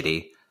just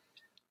shitty?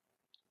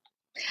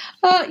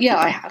 Yeah,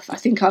 I have. I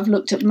think I've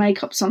looked at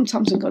makeup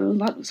sometimes and gone,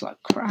 oh, that looks like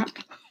crap.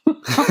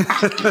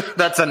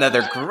 That's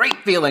another great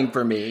feeling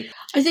for me.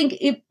 I think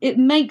it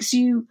makes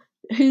you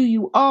who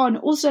you are, and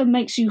also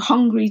makes you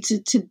hungry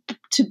to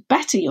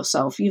better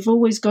yourself. You've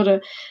always got to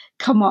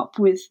come up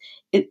with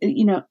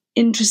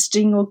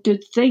interesting or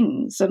good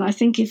things. And I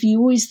think if you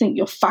always think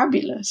you're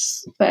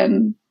fabulous,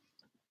 then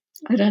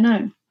I don't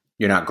know.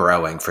 You're not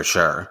growing for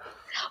sure.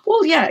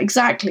 Well, yeah,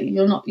 exactly.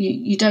 You're not.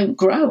 You don't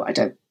grow.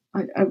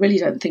 I really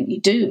don't think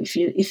you do.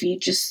 If you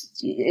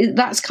just,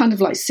 that's kind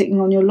of like sitting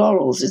on your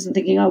laurels, isn't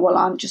thinking, oh well,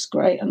 I'm just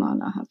great and I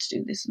know how to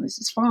do this and this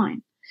is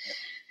fine.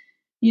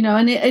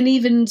 And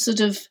even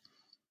sort of,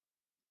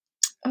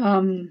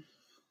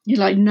 you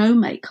like no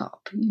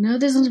makeup.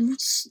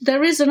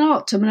 There is an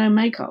art to no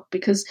makeup,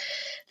 because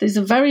there's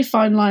a very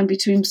fine line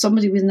between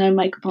somebody with no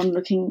makeup on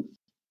looking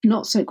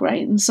not so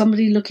great and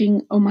somebody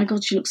looking, oh my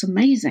God, she looks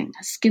amazing.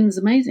 Her skin's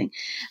amazing.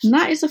 And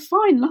that is a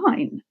fine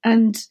line.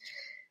 And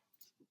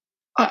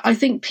I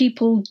think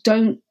people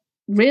don't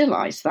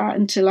realize that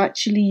until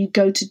actually you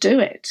go to do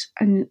it.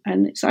 And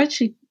it's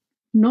actually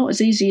not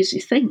as easy as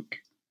you think.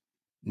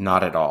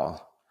 Not at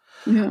all.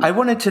 Yeah. I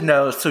wanted to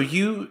know, so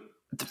you,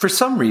 for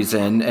some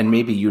reason, and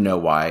maybe you know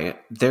why,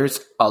 there's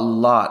a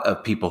lot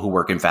of people who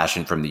work in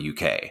fashion from the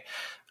UK.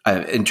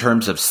 In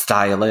terms of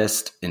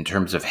stylist, in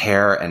terms of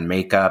hair and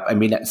makeup. I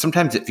mean,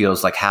 sometimes it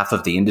feels like half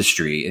of the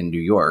industry in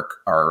New York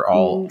are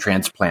all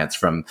transplants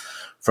from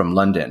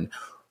London.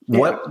 Yeah.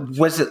 What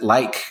was it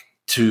like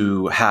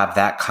to have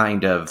that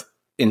kind of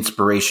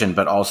inspiration,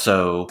 but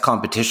also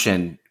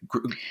competition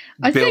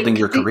building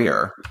your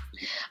career?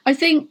 I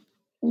think,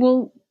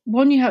 well,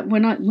 when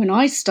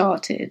I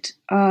started,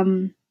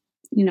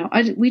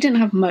 we didn't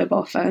have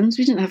mobile phones,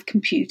 we didn't have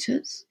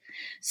computers.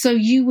 So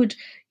you would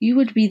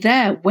be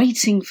there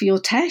waiting for your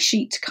tear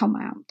sheet to come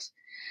out.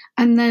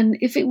 And then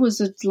if it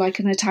was like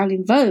an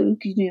Italian Vogue,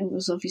 it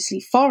was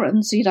obviously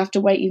foreign, so you'd have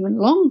to wait even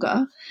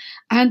longer.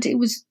 And it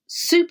was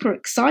super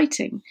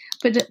exciting.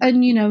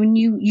 And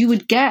you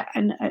would get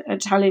an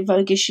Italian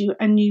Vogue issue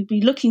and you'd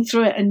be looking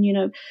through it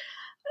and,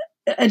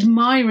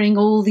 admiring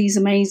all these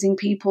amazing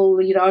people.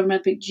 I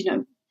remember,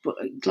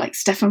 like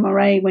Stefan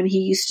Moret, when he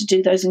used to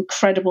do those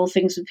incredible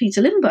things with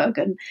Peter Lindbergh.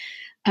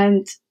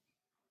 And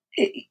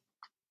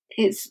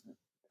it's,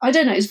 I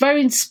don't know, it's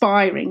very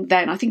inspiring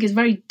then. I think it's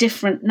very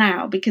different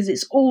now because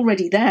it's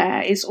already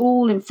there. It's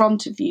all in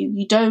front of you.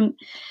 You don't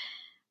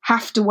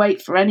have to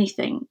wait for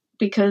anything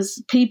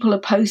because people are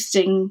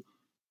posting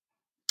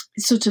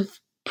sort of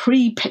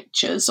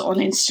pre-pictures on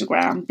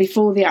Instagram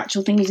before the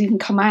actual thing has even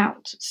come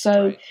out.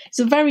 So right. It's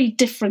a very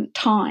different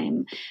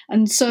time.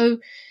 And so,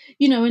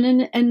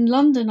 in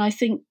London, I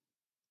think,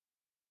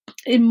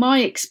 in my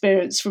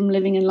experience from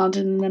living in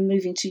London and then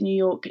moving to New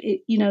York,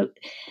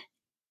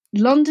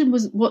 London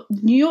was what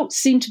New York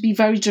seemed to be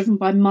very driven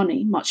by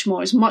money, much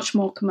more. It's much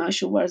more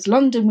commercial, whereas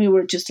London, we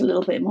were just a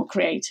little bit more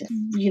creative.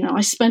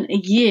 I spent a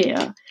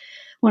year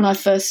when I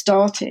first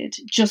started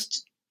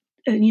just,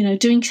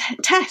 doing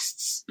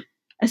tests.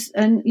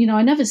 And,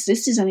 I never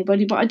assisted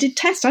anybody, but I did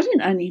tests. I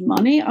didn't earn any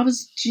money. I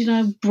was,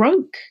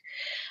 broke.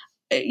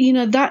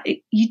 That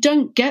you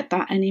don't get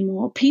that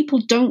anymore. People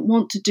don't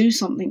want to do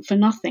something for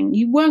nothing.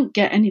 You won't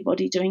get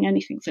anybody doing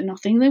anything for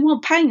nothing. They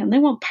want paying, and they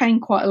want paying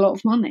quite a lot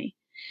of money.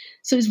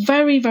 So it's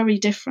very, very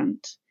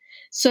different.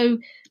 So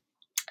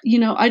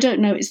I don't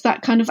know. It's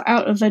that kind of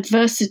out of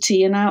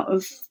adversity and out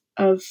of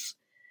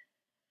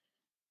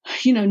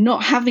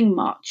not having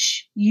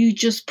much. You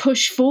just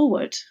push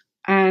forward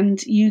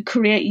and you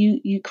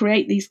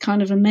create these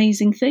kind of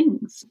amazing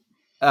things.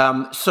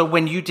 So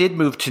when you did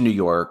move to New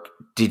York,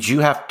 did you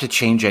have to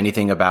change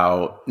anything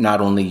about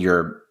not only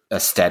your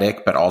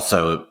aesthetic, but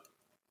also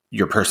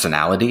your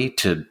personality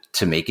to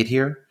make it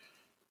here?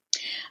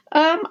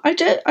 I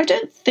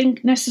don't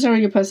think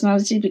necessarily your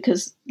personality,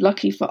 because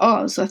lucky for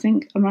us, I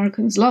think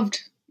Americans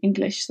loved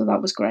English, so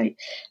that was great.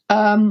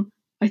 I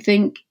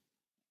think,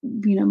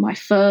 my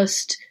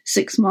first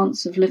 6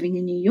 months of living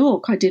in New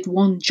York, I did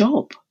one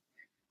job.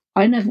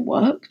 I never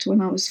worked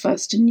when I was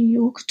first in New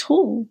York at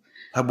all.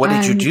 What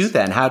did you do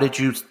then? How did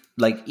you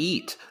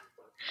eat?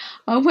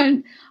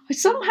 I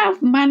somehow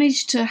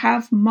managed to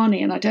have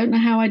money, and I don't know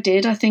how I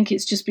did. I think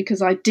it's just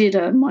because I did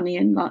earn money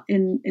in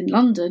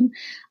London.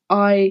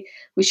 I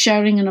was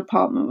sharing an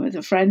apartment with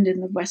a friend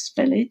in the West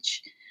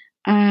Village,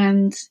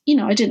 and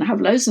I didn't have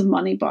loads of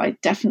money, but I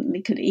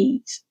definitely could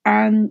eat.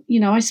 And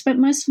I spent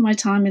most of my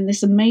time in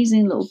this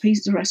amazing little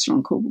pizza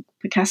restaurant called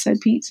Picasso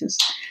Pizzas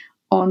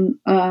on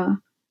I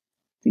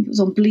think it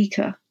was on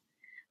Bleecker.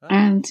 Oh.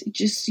 And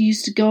just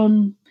used to go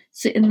and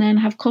sit in there and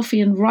have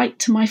coffee and write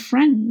to my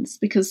friends,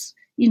 because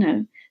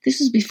this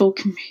was before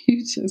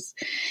computers.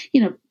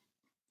 Your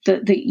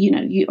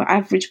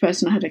average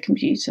person had a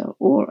computer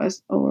or a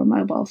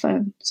mobile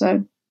phone.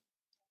 So,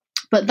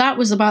 but that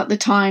was about the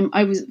time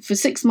for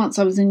 6 months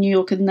I was in New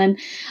York, and then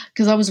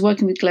because I was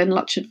working with Glenn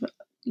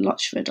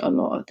Lutchford a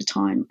lot at the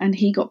time, and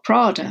he got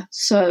Prada.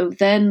 So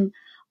then,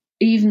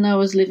 even though I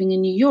was living in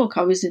New York,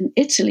 I was in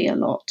Italy a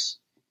lot,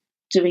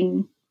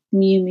 doing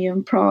Miu Miu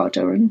and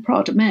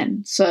Prada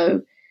Men.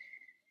 So,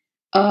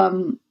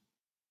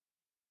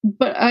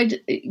 but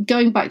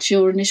going back to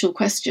your initial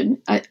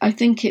question, I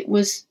think it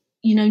was,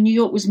 New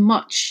York was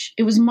much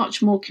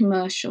more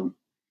commercial.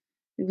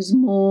 It was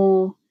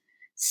more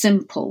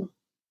simple.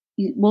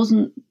 It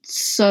wasn't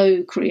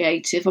so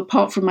creative,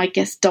 apart from, I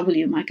guess,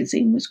 W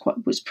magazine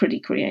was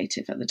pretty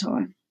creative at the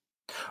time.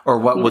 Or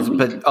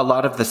but a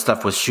lot of the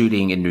stuff was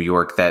shooting in New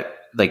York that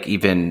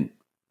even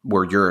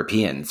were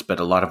Europeans, but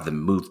a lot of them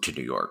moved to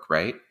New York,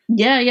 right?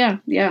 Yeah.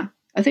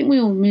 I think we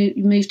all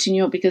moved to New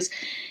York because,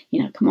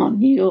 come on,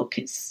 New York,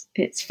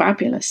 it's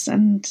fabulous,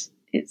 and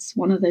it's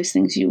one of those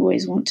things you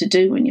always want to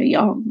do when you're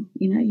young.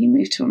 You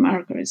move to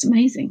America, it's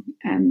amazing.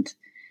 And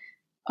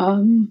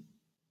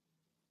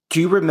do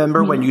you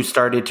remember when you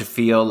started to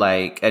feel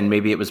and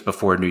maybe it was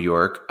before New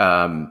York,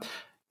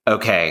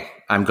 okay,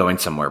 I'm going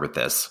somewhere with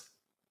this?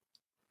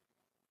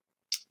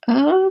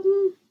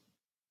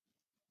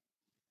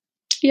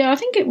 Yeah, I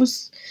think it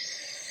was.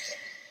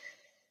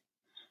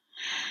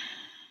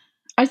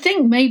 I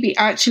think maybe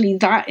actually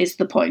that is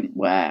the point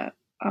where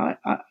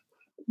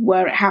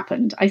where it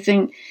happened. I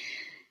think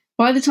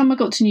by the time I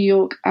got to New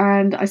York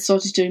and I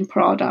started doing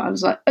Prada, I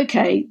was like,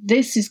 okay,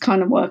 this is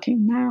kind of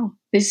working now.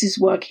 This is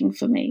working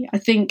for me. I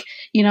think,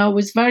 I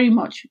was very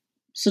much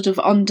sort of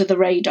under the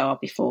radar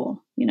before,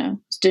 I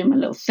was doing my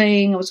little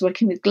thing. I was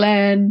working with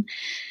Glenn,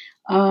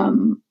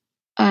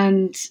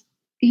 and,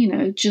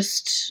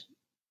 just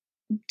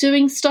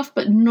doing stuff,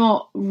 but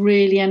not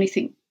really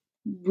anything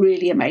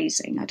really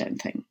amazing, I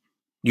don't think.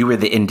 You were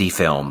the indie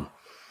film.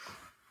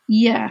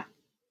 Yeah,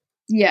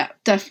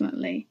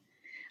 definitely.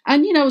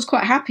 And, I was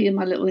quite happy in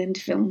my little indie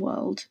film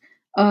world.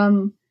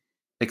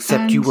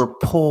 Except you were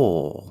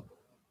poor.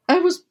 I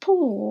was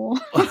poor.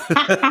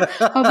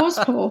 I was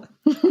poor.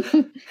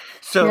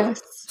 So,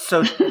 yes.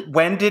 So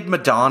when did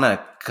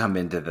Madonna come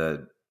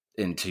into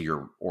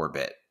your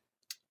orbit?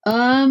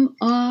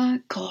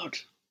 God,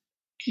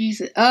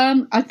 Jesus.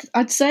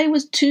 I'd say it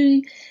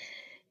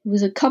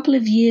was a couple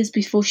of years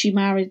before she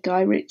married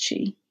Guy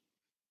Ritchie.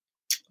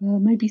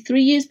 Maybe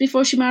 3 years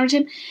before she married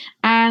him.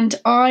 And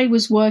I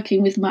was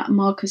working with Matt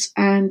Marcus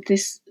and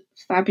this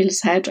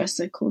fabulous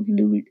hairdresser called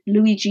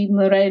Luigi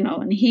Moreno.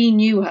 And he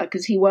knew her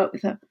because he worked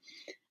with her.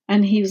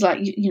 And he was like,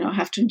 I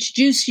have to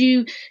introduce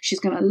you. She's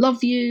going to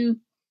love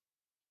you.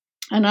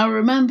 And I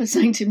remember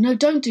saying to him, no,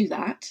 don't do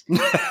that.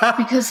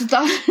 Because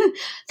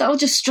that'll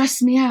just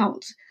stress me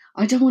out.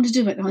 I don't want to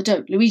do it. No, I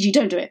don't. Luigi,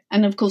 don't do it.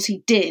 And of course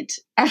he did.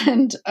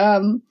 And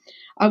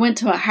I went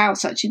to her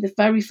house, actually, the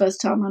very first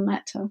time I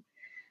met her.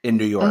 In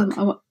New York?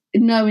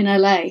 No, in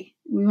LA.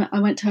 I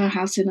went to her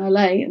house in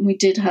LA and we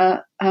did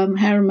her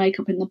hair and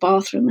makeup in the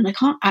bathroom. And I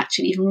can't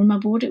actually even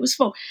remember what it was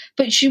for.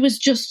 But she was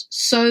just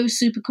so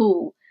super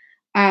cool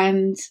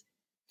and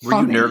Were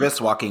funny. you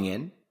nervous walking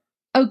in?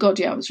 Oh, God,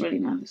 yeah, I was really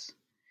nervous.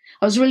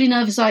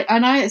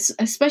 I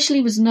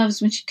especially was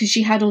nervous because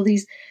she had all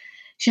these.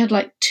 She had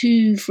like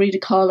 2 Frida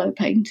Kahlo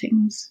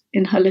paintings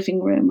in her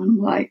living room. And I'm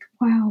like,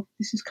 wow,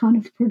 this is kind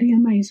of pretty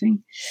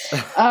amazing.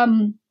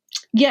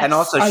 Yes, and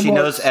also she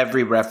knows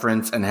every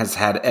reference and has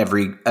had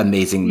every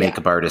amazing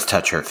makeup artist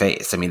touch her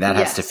face. I mean, that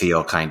has to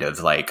feel kind of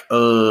like,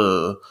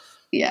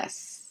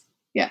 Yes.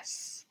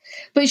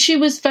 But she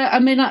was very, I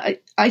mean,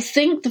 I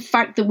think the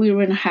fact that we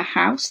were in her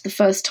house the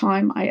first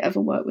time I ever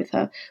worked with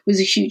her was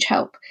a huge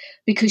help,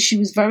 because she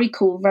was very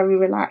cool, very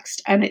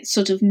relaxed, and it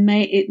sort of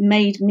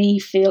made me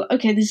feel,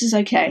 okay, this is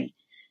okay.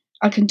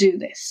 I can do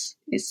this.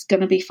 It's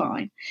going to be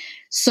fine.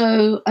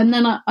 So, and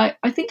then I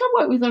think I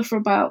worked with her for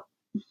about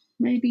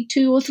maybe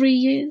 2 or 3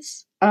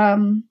 years,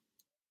 and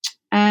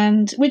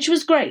which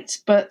was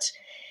great, but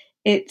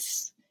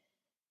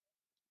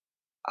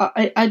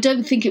I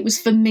don't think it was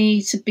for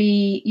me to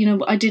be,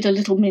 I did a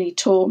little mini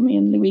tour. Me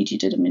and Luigi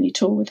did a mini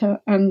tour with her.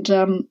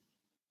 And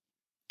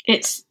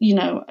it's,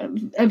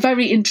 a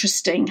very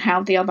interesting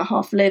how the other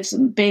half lives,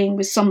 and being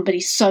with somebody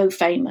so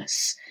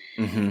famous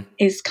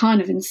is kind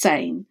of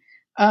insane.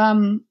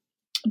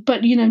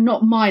 But,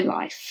 not my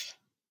life.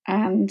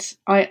 And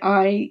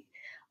I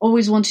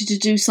always wanted to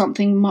do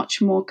something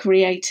much more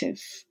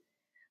creative.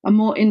 I'm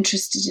more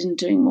interested in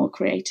doing more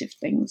creative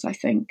things, I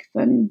think,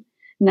 than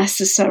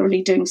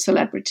necessarily doing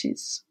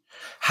celebrities.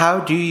 How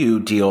do you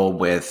deal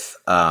with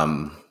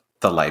the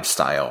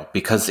lifestyle?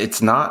 Because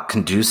it's not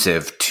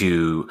conducive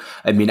to,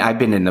 I mean, I've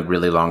been in a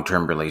really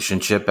long-term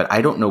relationship, but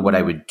I don't know what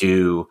I would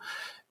do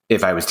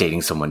if I was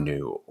dating someone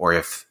new, or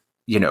if,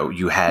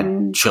 you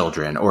had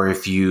children, or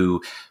if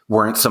you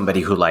weren't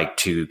somebody who liked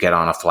to get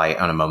on a flight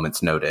on a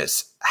moment's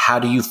notice. How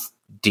do you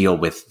deal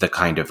with the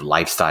kind of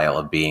lifestyle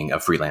of being a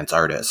freelance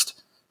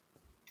artist?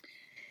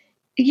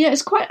 Yeah,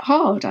 it's quite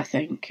hard, I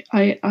think.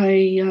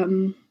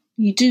 You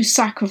do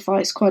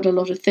sacrifice quite a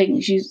lot of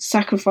things. You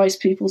sacrifice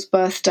people's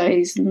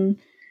birthdays and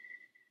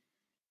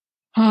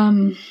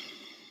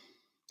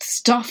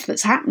stuff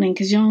that's happening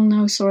because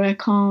no, sorry, I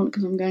can't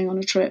because I'm going on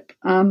a trip.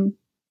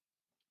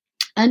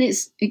 And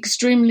it's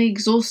extremely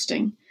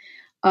exhausting.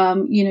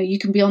 You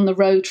can be on the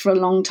road for a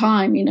long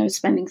time,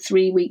 spending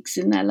 3 weeks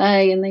in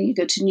LA, and then you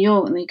go to New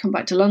York, and then you come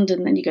back to London,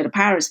 and then you go to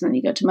Paris, and then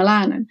you go to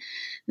Milan, and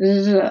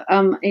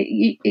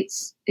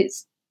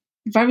it's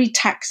very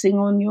taxing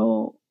on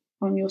your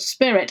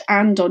spirit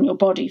and on your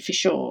body for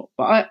sure.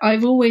 But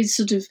I've always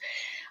I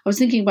was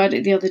thinking about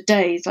it the other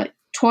day. It's like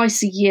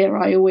twice a year,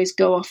 I always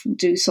go off and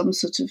do some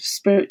sort of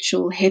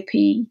spiritual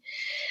hippie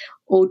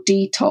or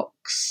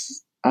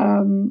detox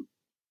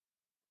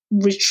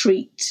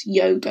retreat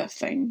yoga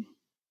thing.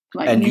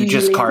 Like, and you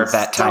just carve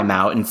that time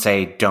out and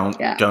say, don't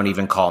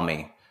even call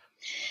me.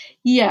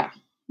 Yeah.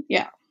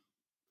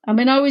 I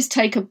mean, I always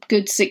take a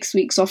good 6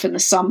 weeks off in the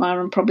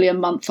summer and probably a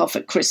month off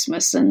at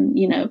Christmas. And,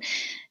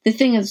 the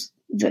thing is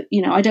that,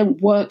 I don't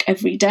work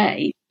every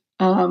day.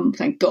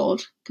 Thank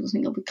God, because I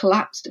think I would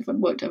collapse if I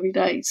worked every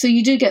day. So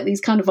you do get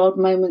these kind of odd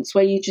moments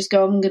where you just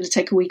go, I'm going to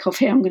take a week off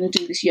here. I'm going to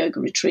do this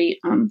yoga retreat.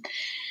 I'm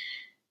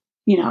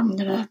going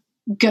to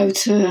go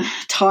to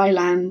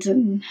Thailand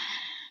and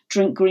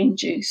drink green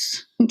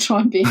juice and try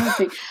and be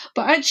happy.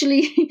 But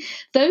actually,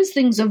 those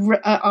things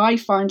I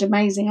find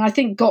amazing. I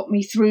think got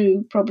me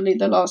through probably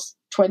the last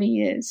 20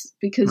 years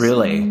because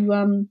really,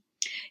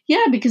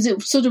 because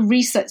it sort of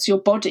resets your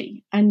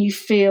body and you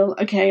feel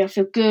okay. I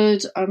feel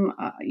good. I'm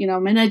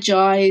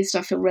energized.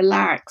 I feel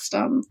relaxed.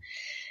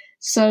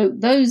 So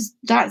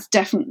that's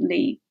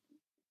definitely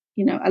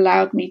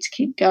allowed me to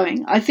keep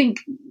going. I think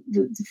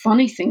the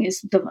funny thing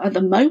is at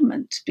the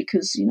moment,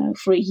 because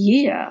for a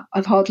year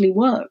I've hardly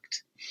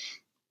worked,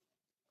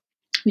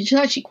 which is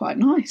actually quite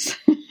nice.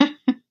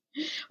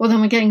 Although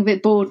I'm getting a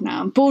bit bored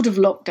now. I'm bored of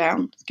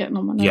lockdown. It's getting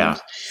on my nerves. Yeah.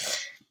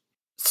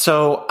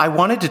 So I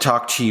wanted to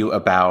talk to you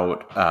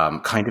about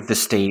kind of the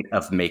state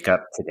of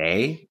makeup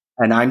today.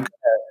 And I'm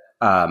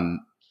going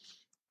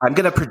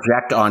to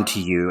project onto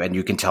you, and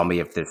you can tell me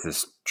if this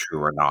is true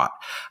or not.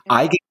 Yeah.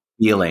 I get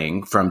a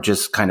feeling from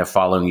just kind of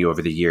following you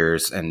over the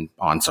years and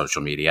on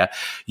social media,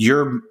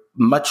 you're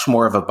much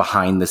more of a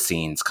behind the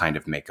scenes kind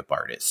of makeup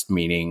artist,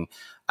 meaning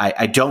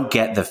I don't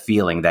get the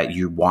feeling that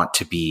you want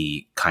to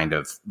be kind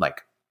of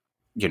like,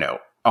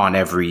 on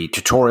every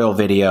tutorial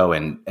video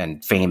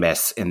and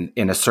famous in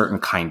a certain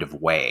kind of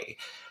way.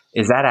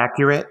 Is that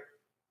accurate?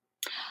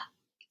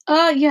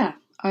 Yeah,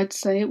 I'd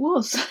say it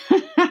was.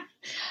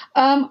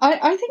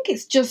 I think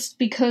it's just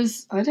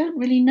because I don't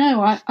really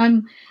know.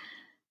 I'm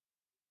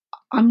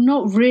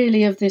not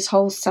really of this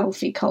whole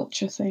selfie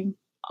culture thing.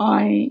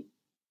 I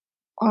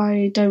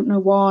don't know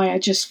why. I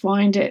just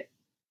find it,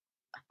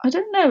 I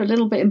don't know, a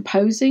little bit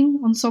imposing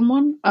on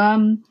someone.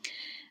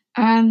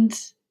 And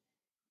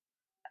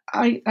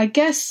I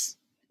guess,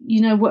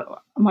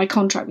 what my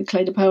contract with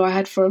Clé de Peau I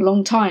had for a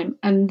long time.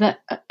 And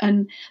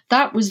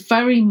that was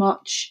very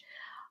much,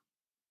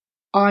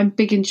 I'm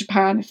big in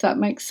Japan, if that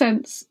makes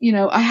sense.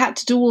 I had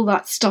to do all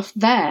that stuff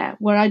there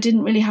where I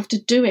didn't really have to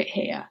do it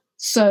here.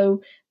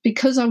 So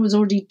because I was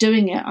already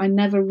doing it, I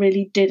never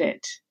really did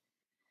it.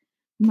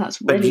 And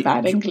that's really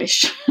bad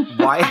English.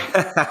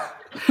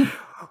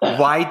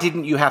 Why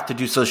didn't you have to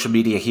do social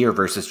media here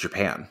versus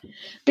Japan?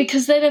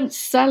 Because they don't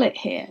sell it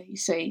here, you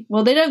see.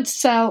 Well, they don't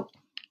sell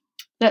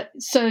that.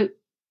 So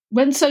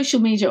when social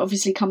media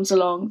obviously comes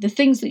along, the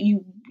things that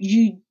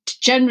you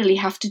generally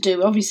have to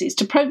do, obviously, is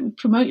to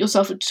promote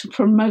yourself and to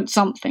promote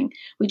something,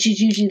 which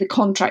is usually the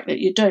contract that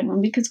you're doing.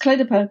 And because Clé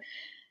de Peau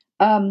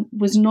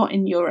was not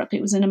in Europe.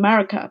 It was in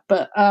America,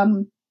 but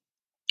and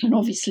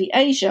obviously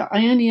Asia.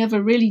 I only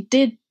ever really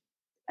did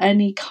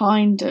any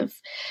kind of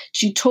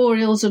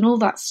tutorials, and all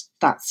that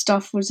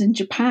stuff was in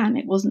Japan.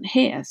 It wasn't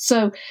here.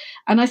 So,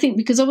 and I think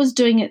because I was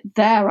doing it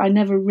there, I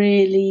never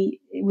really,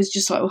 it was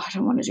just like, oh, I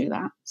don't want to do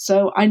that.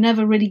 So I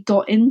never really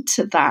got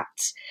into that.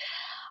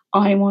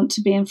 I want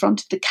to be in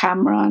front of the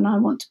camera and I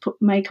want to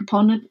put makeup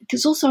on it,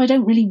 because also I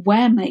don't really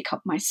wear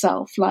makeup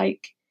myself.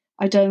 Like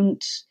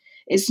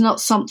it's not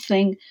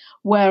something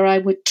where I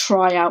would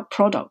try out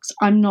products.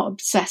 I'm not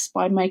obsessed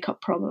by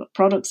makeup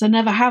products. I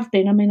never have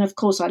been. I mean, of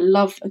course, I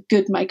love a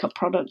good makeup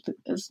product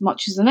as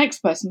much as the next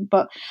person,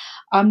 but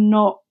I'm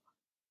not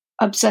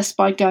obsessed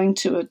by going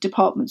to a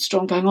department store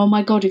and going, oh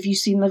my God, have you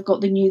seen they've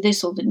got the new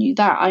this or the new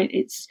that?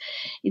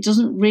 It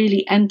doesn't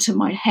really enter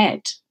my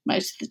head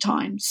most of the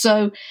time.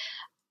 So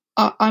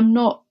I'm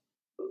not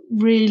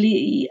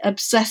really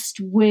obsessed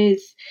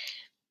with,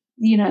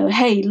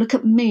 hey, look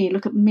at me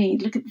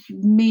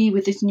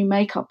with this new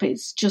makeup.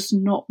 It's just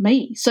not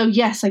me. So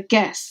yes, I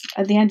guess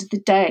at the end of the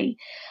day,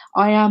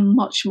 I am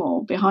much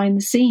more behind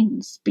the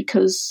scenes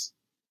because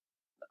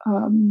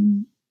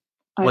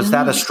was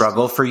that a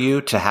struggle for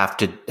you to have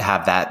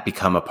that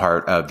become a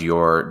part of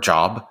your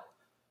job?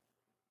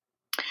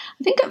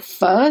 I think at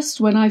first,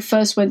 when I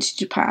first went to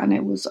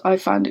Japan, I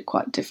found it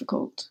quite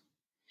difficult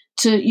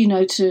to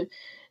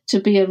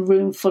be a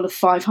room full of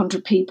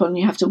 500 people and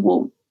you have to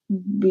walk,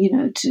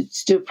 to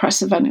do a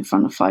press event in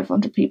front of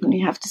 500 people and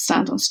you have to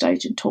stand on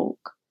stage and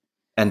talk.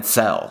 And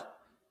sell.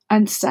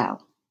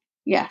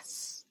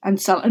 Yes. And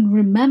sell. And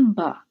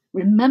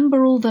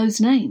remember all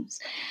those names.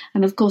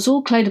 And of course,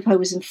 all Clé de Peau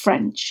was in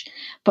French,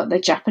 but they're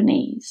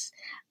Japanese.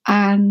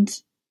 And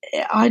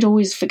I'd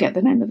always forget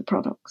the name of the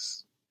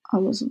products. I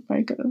wasn't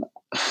very good at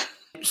that.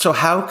 So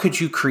how could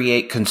you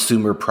create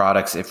consumer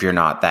products if you're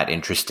not that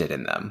interested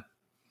in them?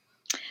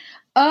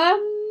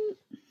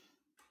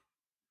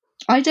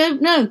 I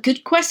don't know.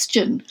 Good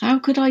question. How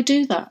could I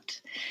do that?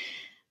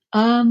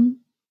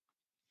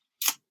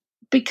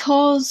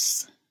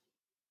 Because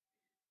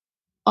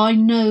I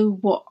know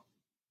what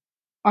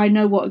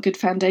a good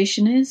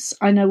foundation is.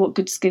 I know what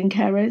good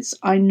skincare is.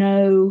 I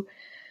know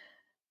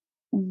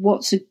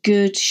what's a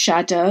good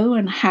shadow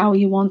and how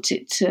you want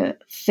it to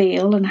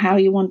feel and how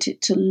you want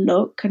it to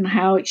look and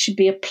how it should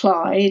be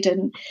applied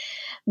and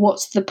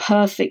what's the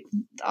perfect.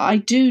 I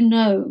do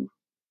know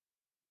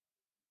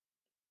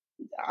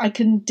I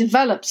can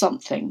develop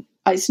something.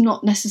 It's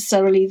not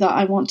necessarily that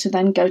I want to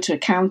then go to a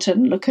counter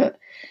and look at,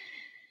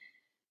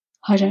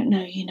 I don't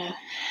know,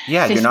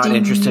 Yeah, you're not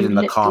interested in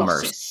the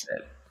commerce. Glosses.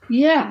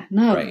 Yeah,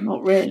 no, right.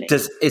 Not really.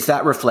 Is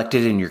that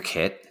reflected in your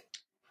kit?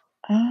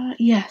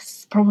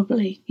 Yes,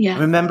 probably. Yeah.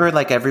 Remember,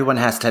 like everyone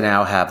has to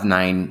now have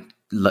 9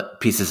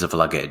 pieces of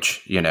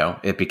luggage.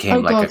 It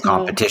became a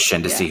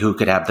competition to see who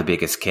could have the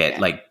biggest kit.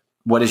 Yeah. Like,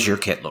 what does your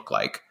kit look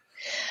like?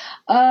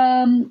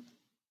 I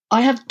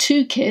have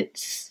 2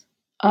 kits.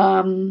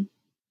 And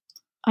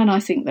I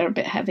think they're a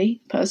bit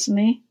heavy,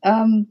 personally.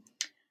 And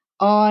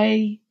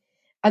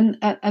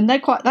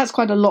that's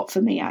quite a lot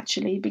for me,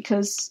 actually,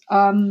 because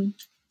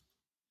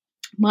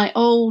my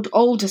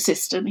old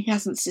assistant, he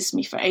hasn't assisted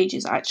me for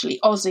ages, actually,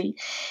 Ozzy.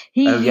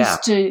 He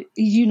used to,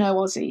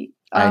 Ozzy.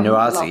 I know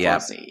Ozzy, yeah.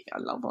 I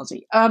love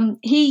Ozzy.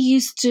 He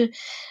used to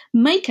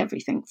make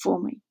everything for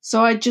me.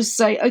 So I'd just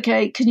say,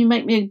 okay, can you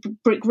make me a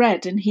brick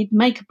red? And he'd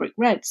make a brick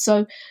red.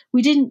 So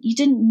you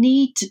didn't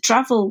need to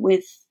travel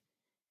with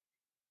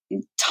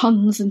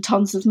tons and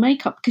tons of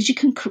makeup because you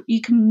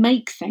can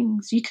make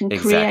things. You can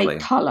create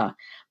color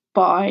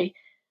by,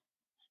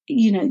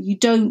 you just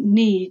don't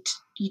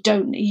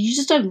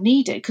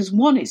need it because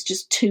one, it's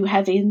just too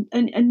heavy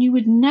and you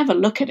would never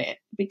look at it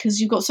because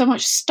you've got so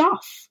much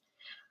stuff.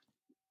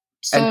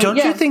 So, and don't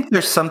you think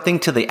there's something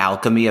to the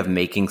alchemy of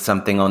making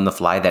something on the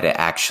fly that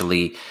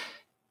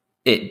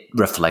it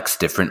reflects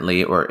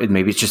differently, or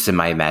maybe it's just in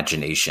my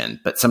imagination,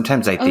 but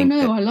sometimes I think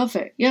I love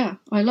it. Yeah,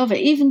 I love it.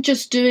 Even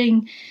just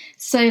doing,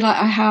 say, like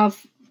I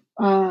have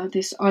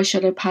this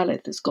eyeshadow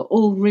palette that's got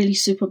all really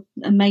super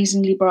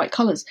amazingly bright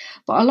colors,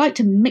 but I like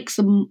to mix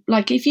them.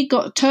 Like if you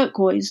got a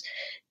turquoise,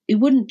 it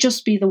wouldn't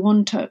just be the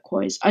one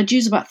turquoise. I'd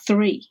use about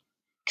 3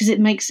 because it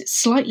makes it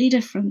slightly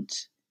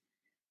different.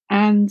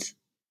 And,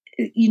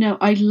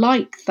 I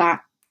like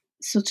that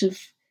sort of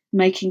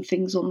making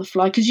things on the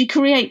fly because you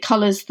create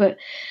colors that,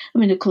 I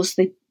mean, of course,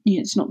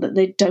 it's not that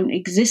they don't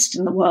exist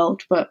in the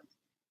world, but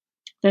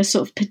they're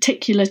sort of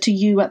particular to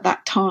you at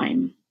that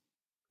time.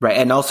 Right.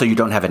 And also you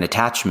don't have an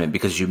attachment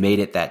because you made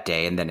it that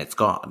day and then it's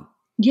gone.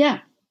 Yeah.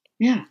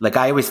 Yeah. Like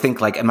I always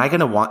think like,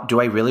 do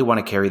I really want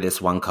to carry this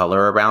one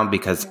color around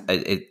because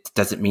it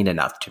doesn't mean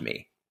enough to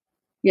me?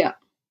 Yeah.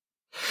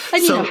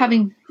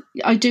 And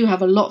I do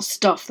have a lot of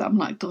stuff that I'm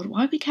like, God,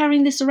 why are we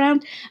carrying this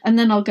around? And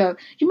then I'll go,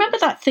 you remember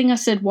that thing I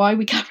said, why are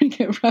we carrying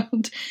it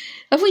around?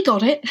 Have we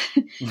got it?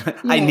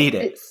 I need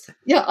it.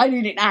 I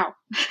need it now.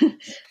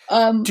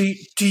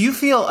 Do you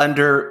feel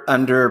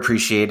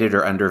underappreciated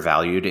or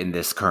undervalued in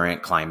this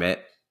current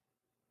climate?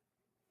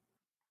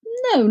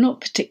 No,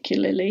 not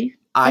particularly.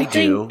 I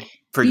do.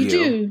 For you.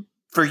 Do?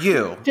 For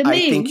you, For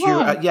me, I think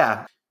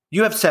why?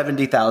 you have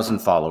 70,000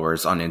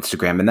 followers on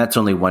Instagram, and that's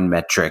only one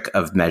metric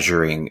of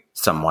measuring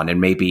someone,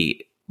 and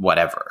maybe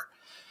whatever.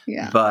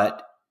 Yeah.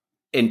 But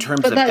in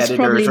terms But of that's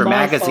probably editors or my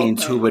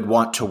magazines fault, who though. would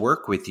want to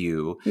work with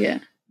you, Yeah.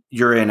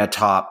 you're in a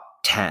top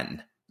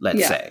 10, let's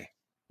Yeah. say,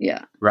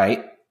 Yeah.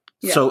 right?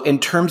 Yeah. So in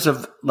terms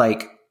of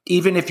like,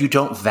 even if you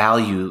don't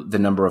value the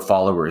number of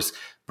followers,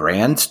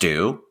 brands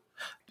do.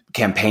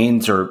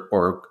 Campaigns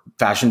or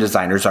fashion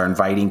designers are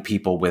inviting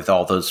people with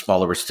all those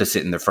followers to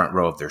sit in the front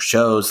row of their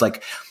shows.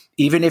 Like,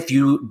 even if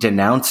you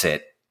denounce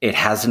it, it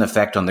has an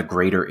effect on the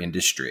greater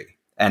industry.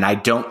 And I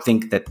don't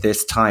think that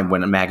this time,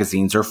 when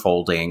magazines are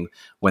folding,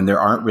 when there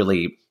aren't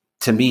really,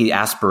 to me,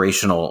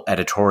 aspirational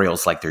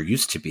editorials like there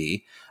used to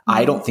be,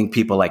 I don't think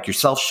people like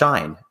yourself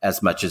shine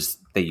as much as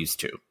they used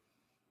to.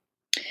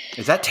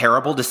 Is that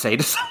terrible to say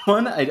to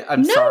someone?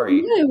 I'm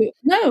sorry.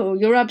 No,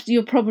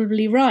 you're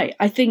probably right.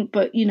 I think,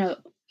 but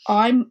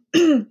I'm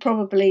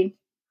probably,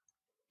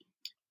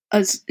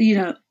 as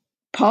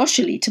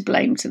partially to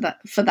blame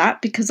for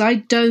that because I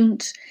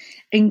don't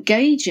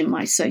engage in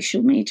my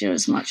social media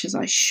as much as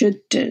I should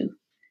do,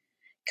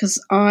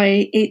 because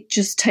it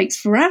just takes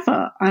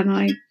forever,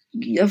 and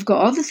I've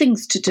got other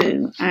things to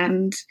do,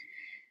 and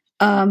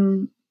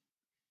I've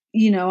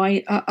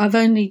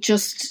only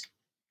just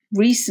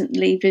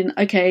recently been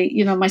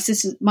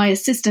my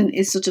assistant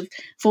is sort of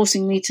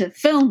forcing me to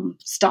film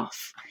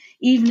stuff,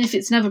 even if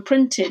it's never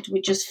printed.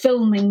 We're just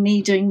filming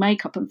me doing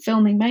makeup and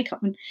filming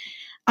makeup,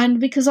 and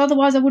because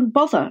otherwise I wouldn't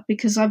bother,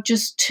 because I've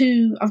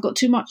got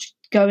too much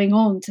going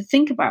on to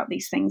think about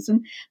these things.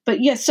 I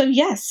guess I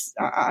mean,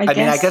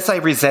 I guess I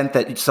resent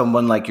that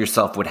someone like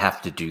yourself would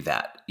have to do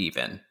that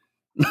even.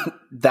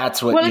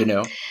 That's what,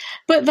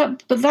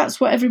 but that's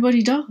what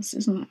everybody does,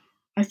 isn't it?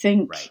 I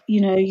think, right.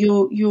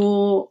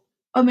 You're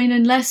I mean,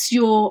 unless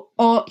you're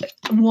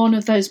one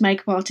of those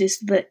makeup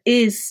artists that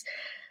is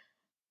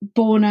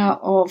born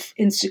out of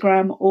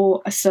Instagram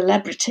or a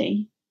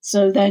celebrity,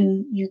 so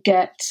then you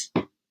get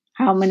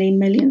how many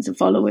millions of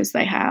followers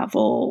they have,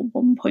 or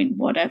 1 point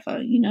whatever,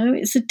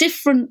 it's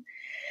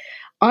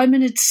I'm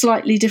in a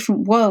slightly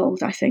different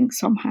world, I think,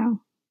 somehow.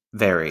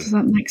 Very. Does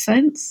that make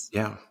sense?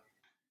 Yeah.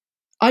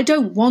 I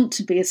don't want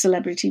to be a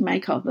celebrity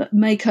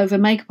makeover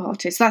makeup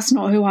artist. That's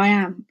not who I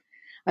am.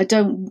 I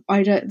don't,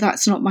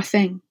 that's not my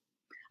thing.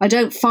 I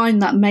don't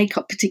find that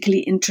makeup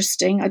particularly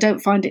interesting. I don't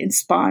find it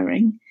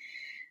inspiring.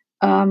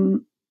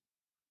 And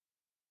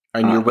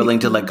you're willing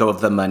to let go of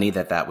the money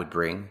that would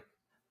bring?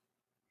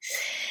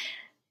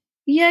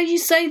 Yeah, you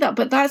say that,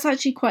 but that's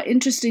actually quite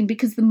interesting,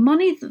 because the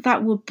money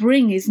that will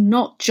bring is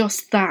not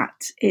just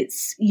that.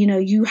 It's,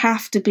 you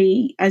have to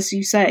be, as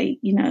you say,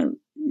 in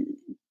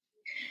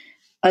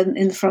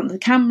the front of the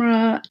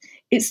camera.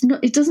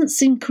 It doesn't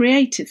seem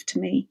creative to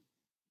me.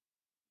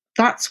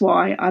 That's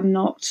why I'm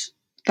not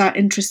that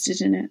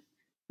interested in it,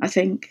 I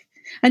think.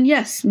 And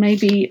yes,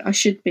 maybe I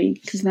should be,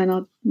 because then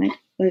I'd make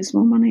loads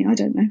more money. I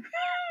don't know.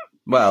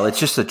 Well, it's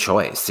just a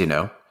choice,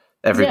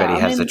 Everybody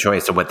has a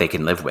choice of what they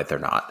can live with or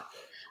not.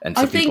 And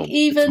some people,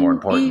 it's more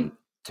important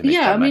to make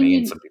that money,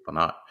 and some people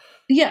not.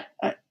 Yeah.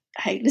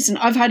 Hey, listen,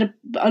 I've had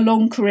a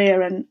long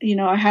career, and,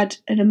 I had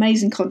an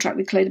amazing contract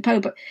with Clé de Peau,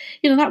 but,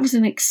 that was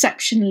an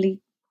exceptional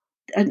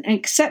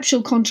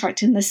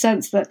contract in the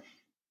sense that,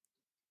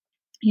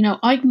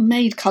 I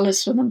made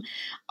colours for them.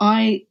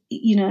 I,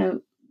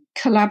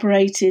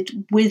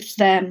 collaborated with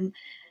them.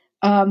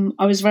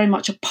 I was very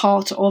much a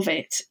part of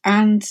it.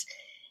 And,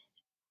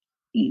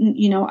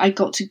 I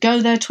got to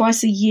go there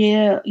twice a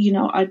year.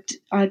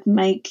 I'd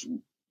make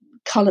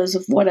colours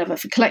of whatever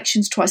for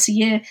collections twice a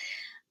year.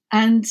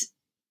 And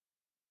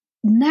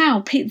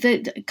now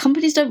the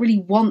companies don't really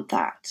want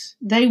that.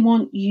 They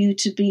want you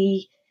to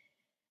be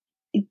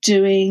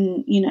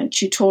doing,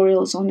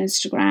 tutorials on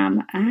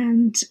Instagram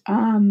and,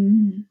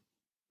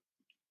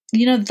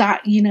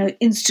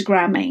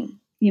 Instagramming,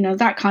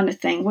 that kind of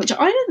thing, which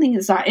I don't think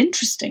is that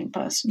interesting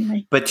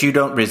personally. But you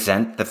don't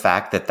resent the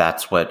fact that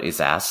that's what is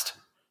asked?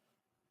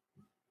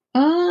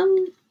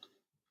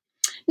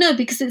 No,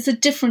 because it's a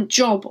different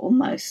job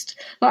almost.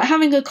 Like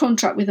having a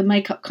contract with a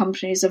makeup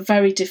company is a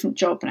very different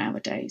job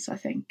nowadays, I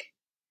think.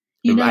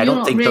 I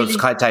don't think those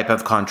type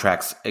of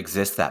contracts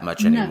exist that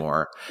much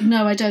anymore.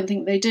 No, I don't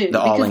think they do. The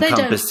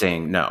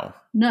all-encompassing, no.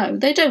 No,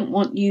 they don't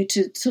want you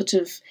to sort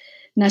of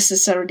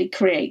necessarily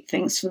create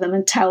things for them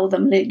and tell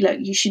them, look,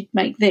 you should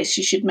make this,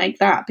 you should make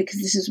that,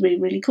 because this is really,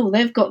 really cool.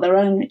 They've got their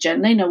own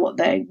agenda. They know what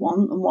they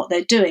want and what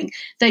they're doing.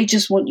 They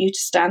just want you to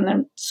stand there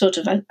and sort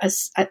of, in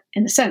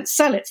a sense,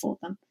 sell it for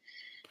them.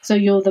 So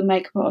you're the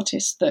makeup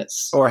artist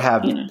that's... Or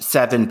have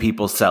 7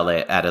 people sell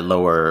it at a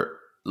lower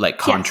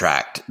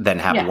contract than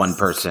have one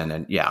person.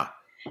 And yeah,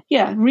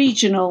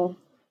 regional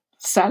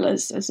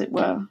sellers, as it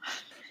were.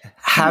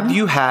 Have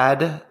you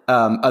had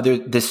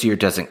this year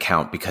doesn't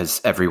count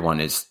because everyone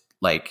is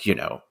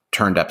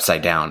turned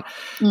upside down.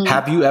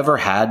 Have you ever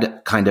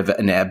had kind of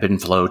an ebb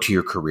and flow to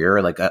your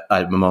career, like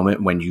a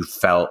moment when you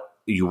felt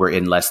you were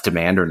in less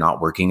demand or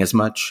not working as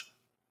much?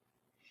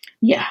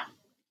 Yeah.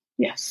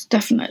 Yes,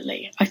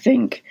 definitely. I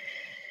think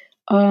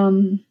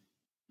one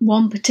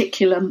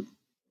particular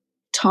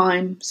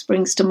time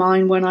springs to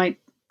mind when I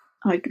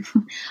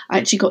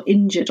actually got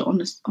injured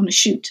on a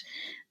shoot,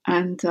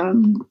 and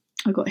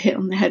I got hit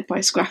on the head by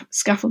a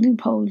scaffolding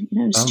pole,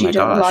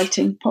 studio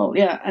lighting pole.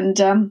 Yeah, and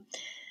I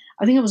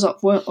think I was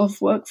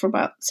off work for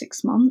about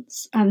 6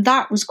 months, and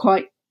that was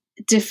quite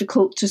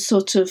difficult to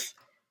sort of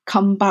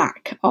come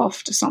back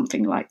after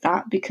something like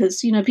that,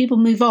 because people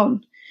move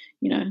on,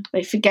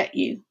 they forget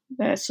you,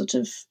 they're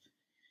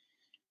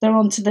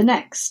on to the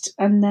next,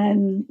 and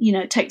then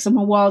it takes them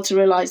a while to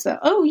realize that,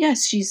 oh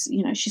yes,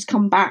 she's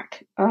come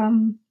back.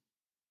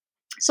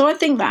 So I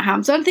think that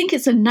happens. I think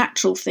it's a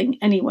natural thing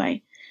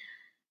anyway.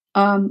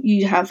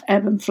 You have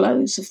ebb and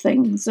flows of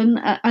things, and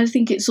I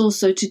think it's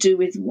also to do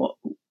with what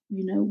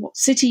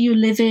city you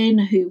live in,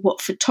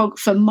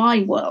 for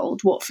my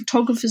world, what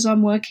photographers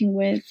I'm working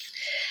with,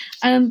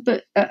 and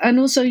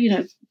also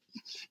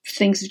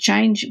things have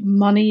changed.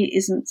 Money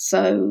isn't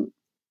so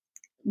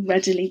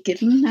readily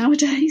given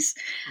nowadays,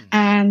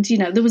 and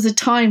there was a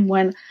time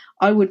when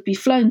I would be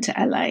flown to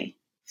LA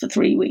for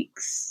 3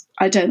 weeks.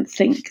 I don't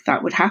think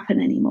that would happen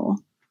anymore.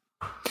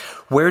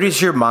 Where does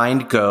your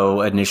mind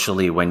go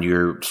initially when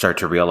you start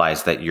to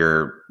realize that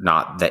you're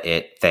not the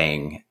it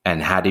thing?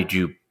 And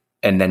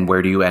then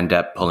where do you end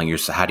up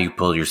how do you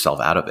pull yourself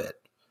out of it?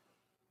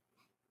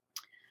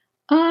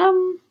 I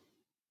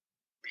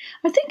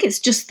think it's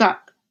just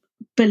that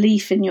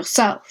belief in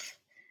yourself.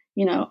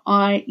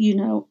 I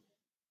know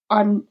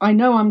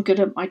I'm good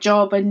at my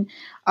job, and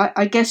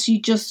I guess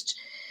you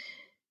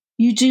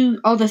do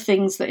other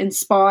things that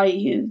inspire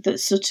you, that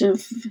sort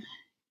of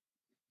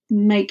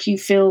make you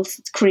feel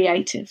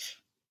creative,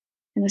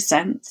 in a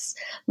sense.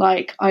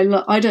 Like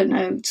I don't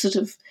know, sort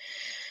of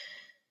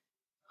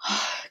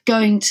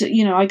going to,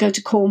 I go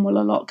to Cornwall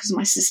a lot because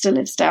my sister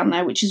lives down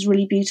there, which is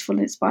really beautiful.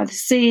 It's by the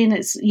sea, and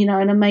it's,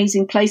 an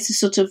amazing place to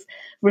sort of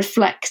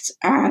reflect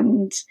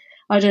and,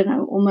 I don't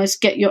know, almost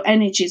get your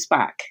energies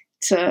back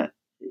to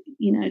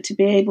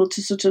be able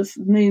to sort of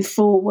move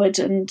forward.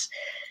 And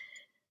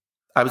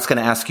I was going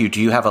to ask you,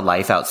 do you have a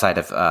life outside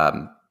of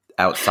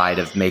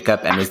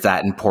makeup, and is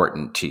that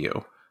important to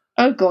you?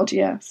 Oh God,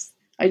 yes,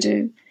 I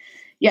do.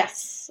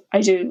 Yes, I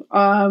do.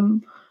 I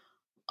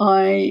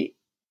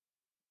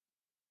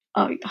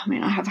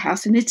mean, I have a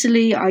house in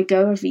Italy. I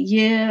go every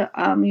year.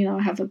 I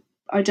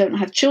don't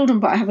have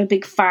children, but I have a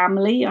big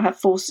family. I have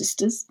 4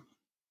 sisters.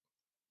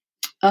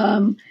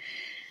 And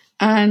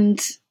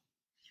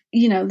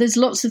there's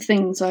lots of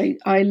things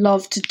I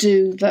love to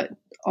do that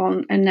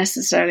aren't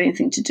necessarily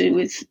anything to do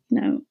with,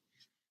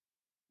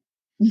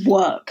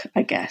 work,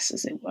 I guess,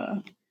 as it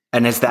were.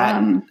 And has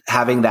that,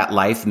 having that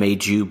life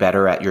made you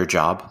better at your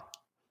job?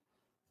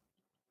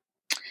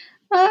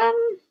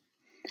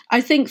 I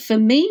think for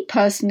me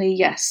personally,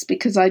 yes,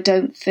 because I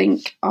don't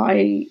think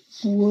I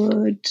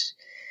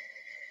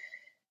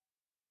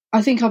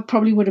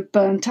probably would have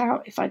burnt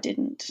out if I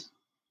didn't.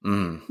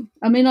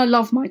 I mean, I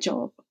love my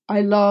job. I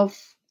love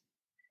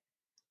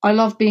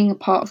being a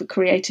part of a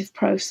creative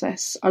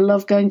process. I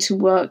love going to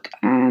work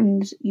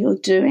and you're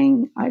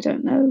doing, I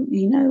don't know,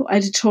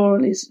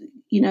 editorial is,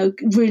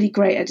 really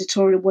great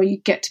editorial where you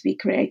get to be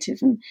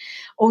creative,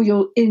 or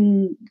you're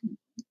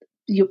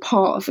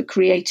part of a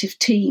creative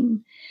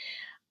team.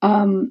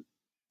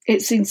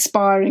 It's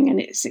inspiring and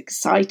it's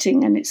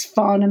exciting and it's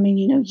fun. I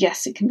mean,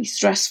 yes, it can be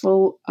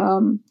stressful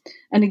and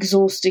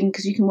exhausting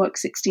because you can work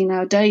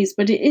 16-hour days,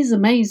 but it is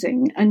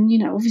amazing. And,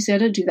 obviously I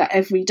don't do that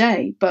every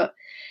day, but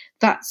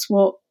that's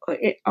what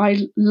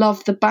I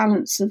love, the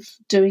balance of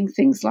doing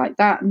things like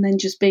that and then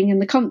just being in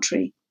the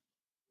country,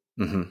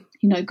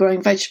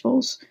 growing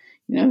vegetables.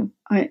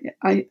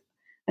 I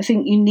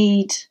think you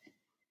need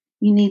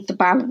the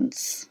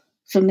balance.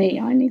 For me,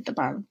 I need the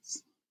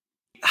balance.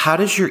 How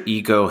does your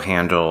ego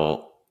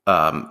handle,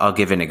 I'll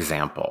give an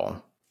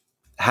example.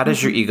 How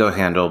does your ego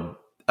handle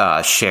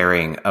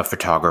sharing a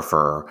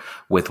photographer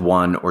with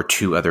 1 or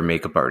 2 other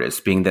makeup artists,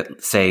 being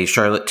that, say,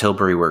 Charlotte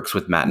Tilbury works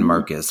with Matt and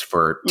Marcus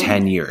for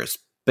 10 years,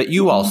 but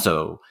you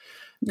also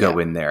go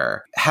in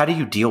there. How do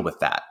you deal with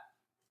that?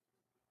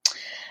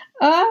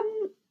 Well,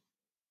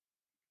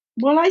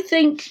 I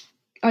think,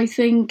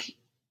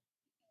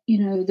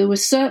 there were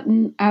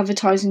certain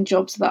advertising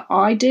jobs that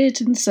I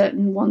did and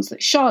certain ones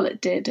that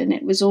Charlotte did. And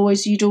it was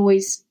always, you'd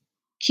always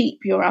keep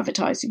your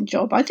advertising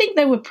job. I think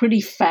they were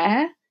pretty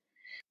fair.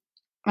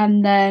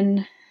 And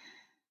then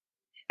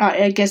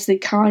I guess they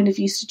kind of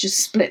used to just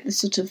split the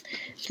sort of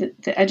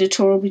the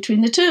editorial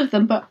between the 2 of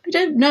them. But I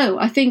don't know.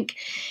 I think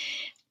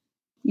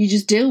you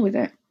just deal with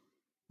it.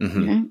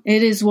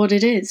 It is what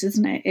it is,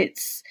 isn't it?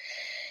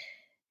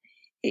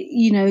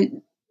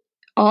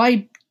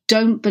 I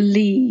don't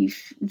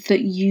believe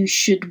that you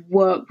should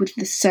work with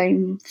the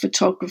same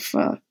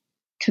photographer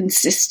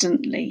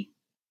consistently,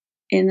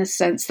 in a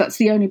sense. That's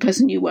the only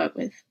person you work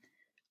with.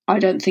 I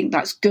don't think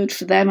that's good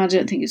for them. I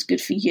don't think it's good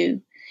for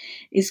you.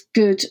 It's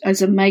good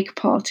as a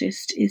makeup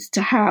artist is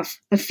to have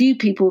a few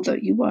people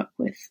that you work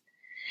with.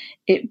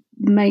 It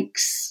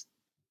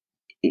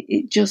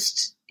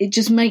just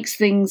makes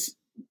things,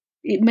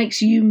 it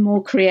makes you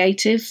more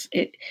creative.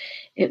 It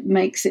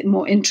makes it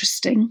more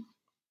interesting.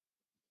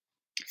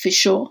 For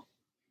sure.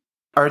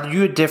 Are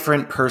you a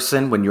different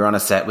person when you're on a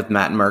set with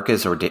Matt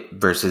Marcus or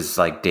versus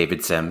like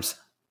David Sims?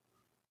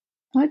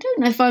 I don't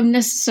know if I'm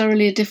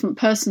necessarily a different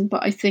person,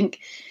 but I think,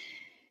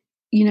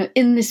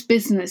 in this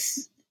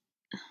business,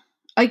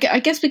 I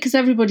guess because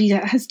everybody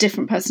has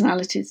different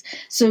personalities.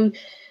 So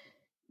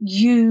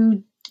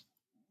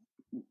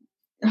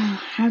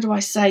how do I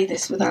say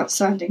this without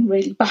sounding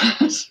really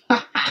bad?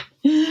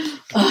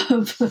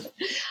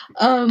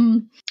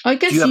 I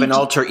guess do you have an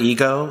alter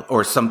ego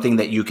or something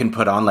that you can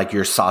put on, like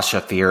your Sasha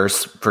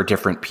Fierce for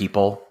different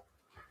people?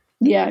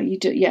 Yeah, you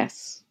do.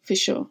 Yes, for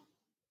sure.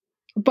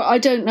 But I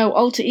don't know.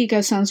 Alter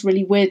ego sounds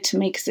really weird to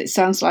me because it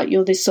sounds like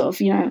you're this sort of,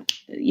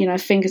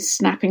 finger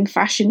snapping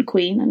fashion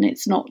queen, and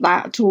it's not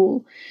that at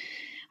all.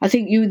 I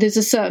think there's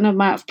a certain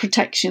amount of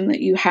protection that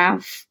you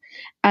have,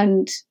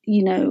 and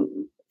you're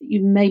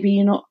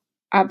not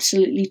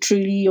absolutely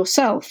truly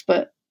yourself,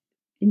 but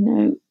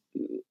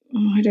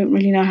I don't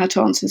really know how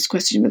to answer this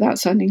question without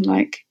sounding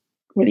like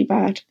really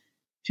bad.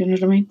 Do you know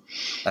what I mean?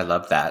 I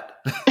love that.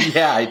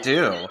 Yeah, I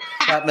do.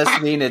 That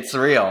must mean it's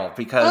real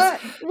because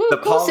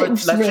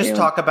let's just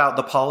talk about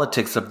the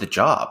politics of the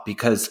job,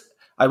 because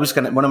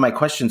one of my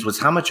questions was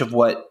how much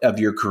of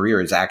your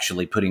career is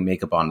actually putting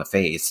makeup on the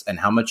face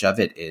and how much of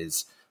it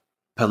is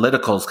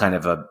political is kind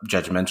of a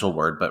judgmental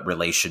word, but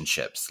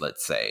relationships,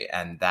 let's say,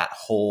 and that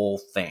whole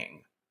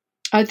thing.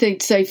 I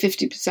think say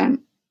 50%.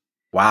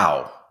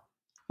 Wow.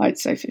 I'd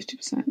say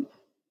 50%.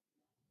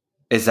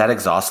 Is that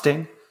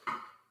exhausting?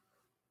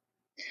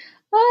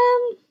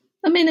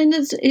 I mean,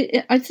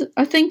 I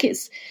think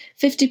it's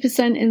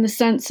 50% in the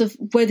sense of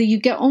whether you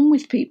get on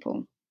with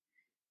people.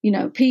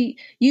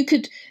 You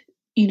could,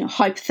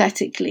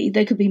 hypothetically,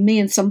 there could be me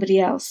and somebody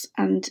else,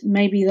 and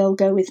maybe they'll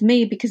go with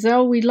me because,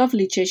 we love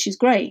Lucia, she's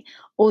great.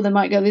 Or they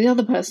might go with the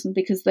other person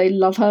because they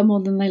love her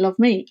more than they love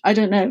me. I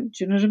don't know. Do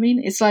you know what I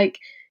mean? It's like,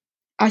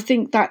 I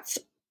think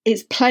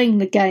it's playing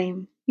the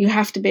game. You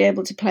have to be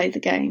able to play the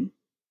game.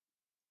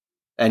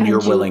 And you're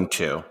willing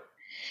to.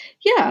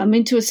 Yeah, I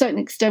mean, to a certain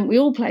extent, we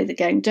all play the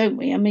game, don't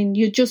we? I mean,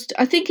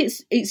 I think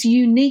it's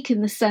unique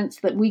in the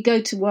sense that we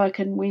go to work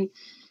and we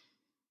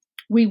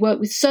work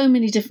with so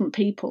many different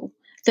people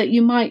that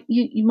you might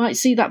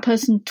see that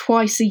person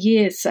twice a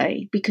year,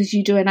 say, because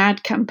you do an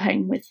ad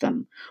campaign with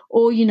them.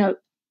 Or,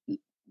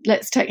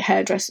 let's take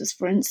hairdressers,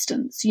 for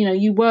instance.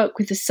 You work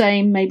with the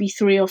same maybe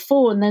 3 or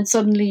 4, and then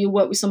suddenly you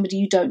work with somebody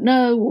you don't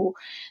know, or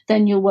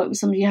then you'll work with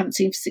somebody you haven't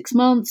seen for 6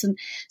 months. And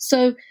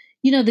so,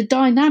 the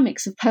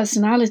dynamics of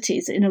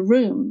personalities in a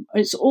room,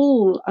 it's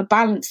all a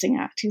balancing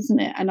act, isn't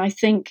it? And I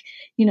think,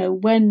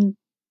 when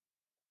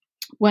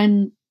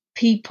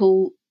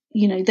people,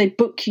 they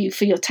book you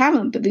for your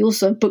talent, but they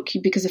also book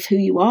you because of who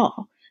you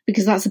are,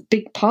 because that's a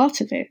big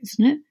part of it,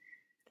 isn't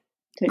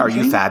it? Are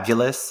you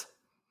fabulous?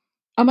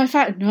 Am I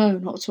fat? No,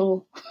 not at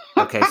all.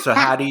 Okay, so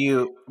how do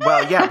you?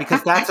 Well, yeah,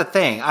 because that's a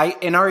thing.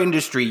 In our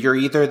industry, you're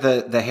either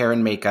the hair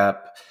and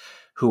makeup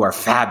who are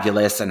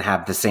fabulous and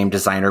have the same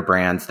designer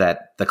brands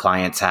that the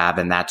clients have,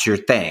 and that's your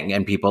thing,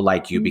 and people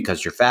like you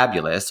because you're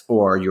fabulous,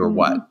 or you're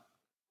what?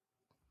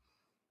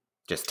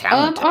 Just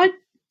talented.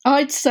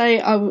 I'd say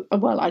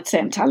I'd say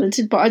I'm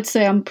talented, but I'd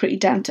say I'm pretty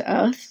down to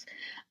earth.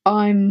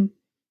 I'm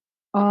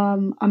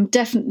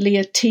definitely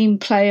a team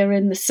player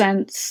in the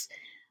sense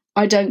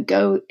I don't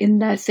go in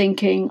there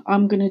thinking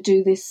I'm going to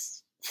do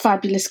this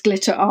fabulous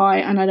glitter eye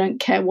and I don't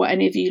care what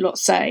any of you lot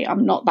say.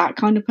 I'm not that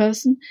kind of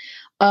person.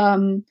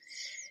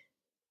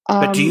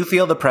 But do you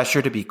feel the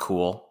pressure to be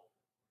cool?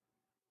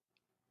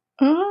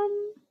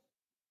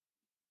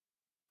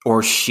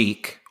 Or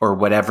chic, or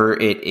whatever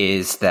it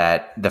is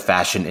that the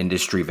fashion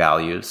industry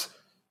values?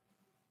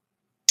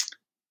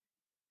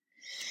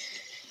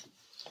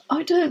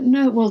 I don't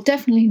know. Well,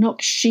 definitely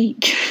not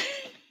chic.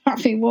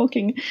 I've been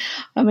walking.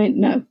 I mean,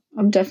 no,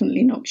 I'm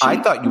definitely not chic.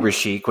 I thought you were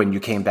chic when you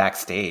came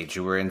backstage.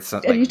 You were in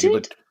some. You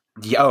did?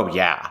 Oh,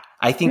 yeah.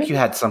 I think you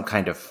had some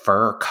kind of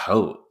fur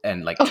coat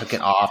and took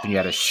it off, and you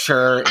had a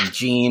shirt and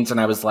jeans. And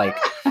I was like,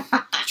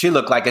 she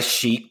looked like a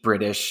chic,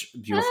 British,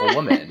 beautiful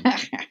woman.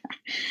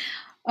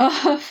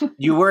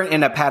 You weren't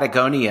in a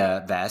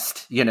Patagonia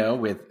vest,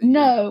 with...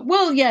 No.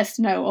 Well, yes,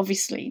 no,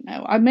 obviously,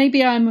 no.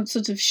 Maybe I'm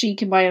sort of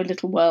chic in my own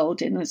little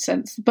world in a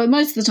sense. But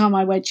most of the time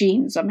I wear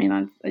jeans. I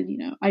mean,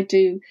 I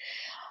do...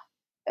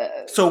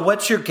 So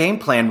what's your game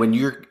plan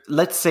when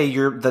let's say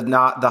you're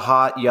the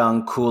hot,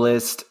 young,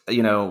 coolest,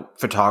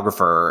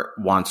 photographer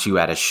wants you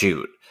at a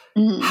shoot.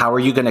 Mm-hmm. How are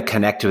you going to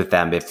connect with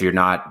them if you're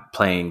not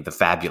playing the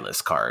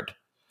fabulous card?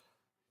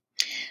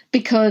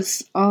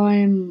 Because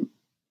I'm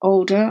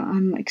older,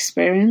 I'm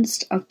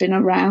experienced, I've been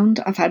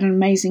around, I've had an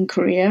amazing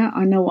career,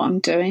 I know what I'm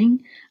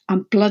doing,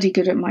 I'm bloody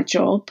good at my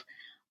job,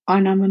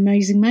 and I'm an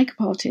amazing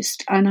makeup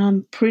artist, and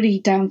I'm pretty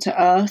down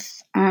to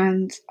earth,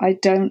 and I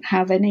don't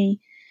have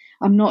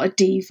I'm not a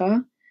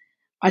diva.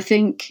 I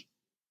think,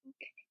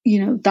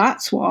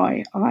 that's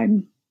why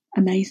I'm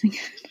amazing.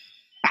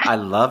 I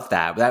love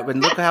that.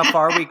 Look how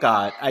far we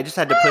got. I just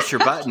had to push your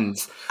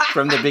buttons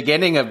from the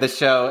beginning of the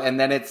show, and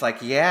then it's like,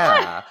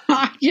 yeah.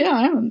 Yeah,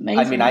 I'm amazing.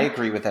 I mean, I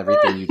agree with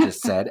everything you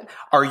just said.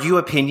 Are you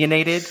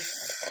opinionated?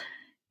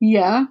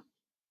 Yeah.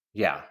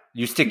 Yeah.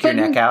 You stick your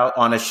neck out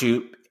on a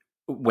shoot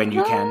when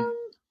you can?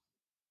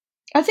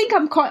 I think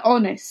I'm quite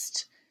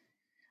honest.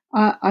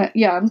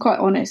 I'm quite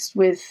honest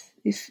with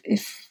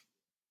if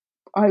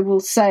I will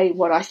say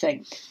what I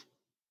think.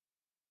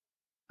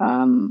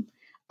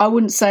 I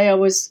wouldn't say I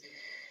was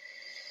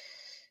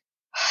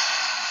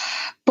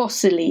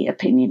bossily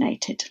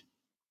opinionated.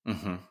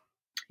 Mm-hmm.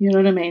 You know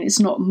what I mean? It's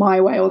not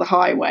my way or the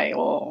highway,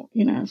 or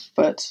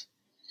but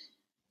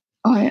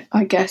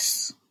I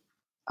guess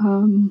I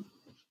don't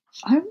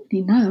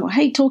really know. I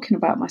hate talking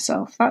about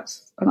myself.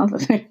 That's another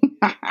thing.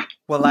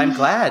 Well, I'm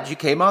glad you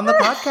came on the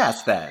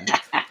podcast then.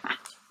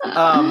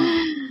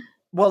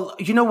 Well,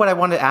 you know what, I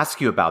want to ask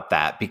you about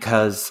that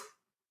because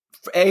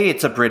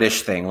it's a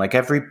British thing. Like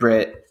every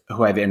Brit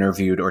who I've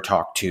interviewed or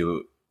talked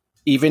to,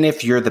 even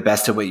if you're the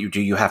best at what you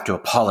do, you have to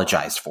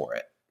apologize for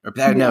it.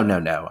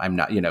 No, I'm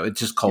not. It's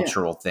just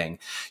cultural thing.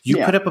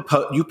 You put up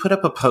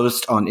a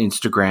post on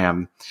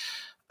Instagram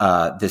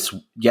this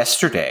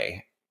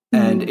yesterday,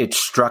 and it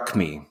struck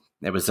me.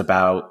 It was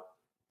about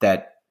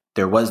that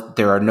there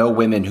are no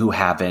women who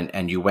haven't,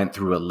 and you went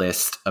through a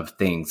list of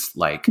things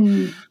like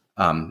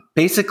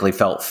basically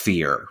felt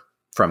fear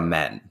from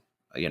men.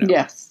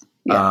 Yes.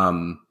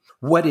 Yeah.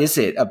 What is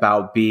it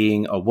about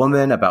being a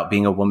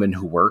woman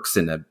who works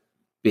in a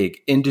big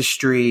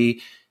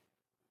industry?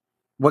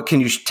 What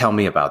can you tell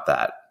me about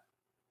that?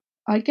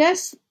 I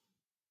guess,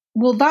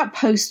 well, that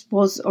post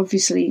was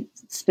obviously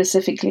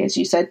specifically, as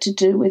you said, to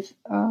do with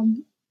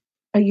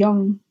a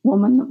young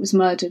woman that was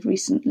murdered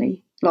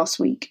recently, last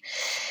week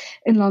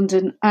in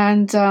London.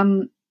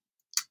 And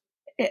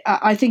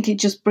I think it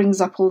just brings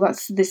up all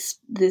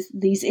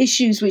these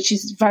issues, which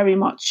is very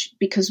much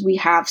because we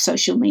have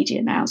social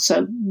media now,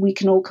 so we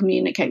can all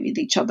communicate with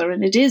each other.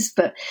 And it is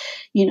that,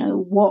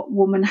 what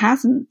woman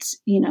hasn't,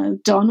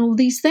 done all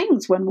these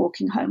things when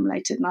walking home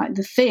late at night,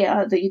 the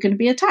fear that you're going to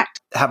be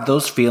attacked. Have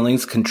those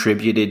feelings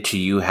contributed to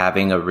you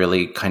having a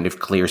really kind of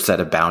clear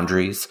set of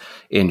boundaries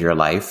in your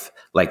life,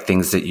 like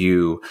things that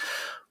you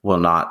will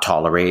not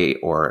tolerate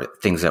or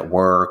things at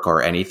work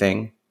or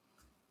anything?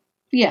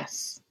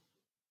 Yes.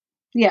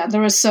 Yeah,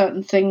 there are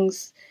certain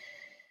things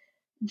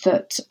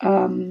that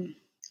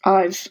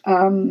I've,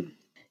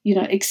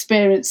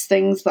 experienced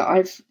things that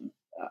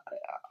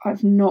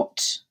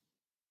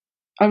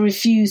I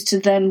refuse to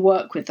then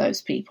work with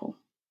those people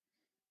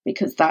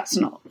because that's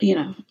not,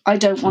 I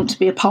don't want to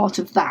be a part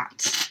of that.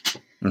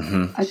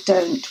 Mm-hmm. I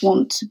don't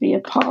want to be a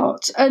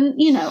part. And,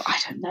 I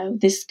don't know,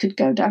 this could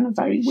go down a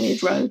very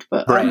weird road,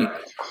 but, right.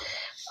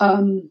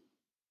 And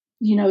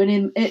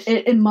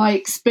in my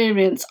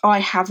experience, I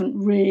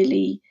haven't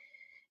really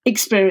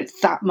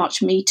experienced that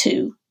much Me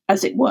Too,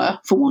 as it were,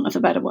 for want of a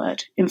better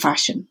word, in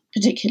fashion,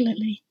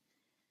 particularly.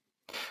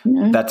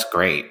 That's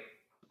great.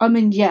 I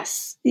mean,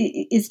 yes,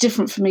 it's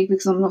different for me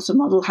because I'm not a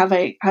model. Have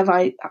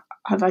I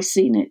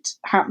seen it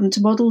happen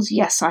to models?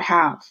 Yes, I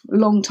have. A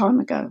long time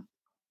ago.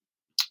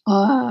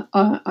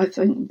 I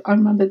think I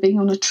remember being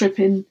on a trip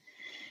in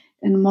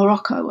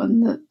Morocco,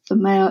 and the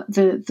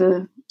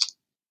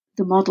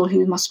model,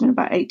 who must have been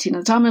about 18 at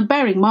the time, and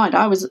bearing in mind,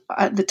 I was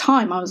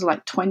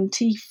like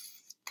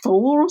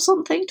 24 or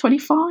something,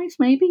 25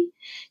 maybe.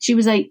 She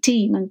was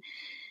 18, and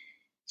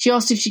she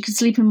asked if she could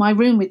sleep in my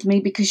room with me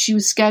because she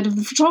was scared of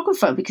the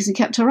photographer because he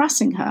kept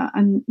harassing her.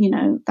 And,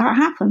 that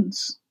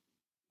happens.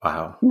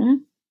 Wow.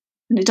 And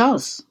it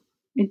does.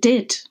 It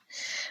did.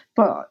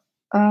 But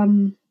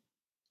I'm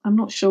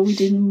not sure we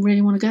didn't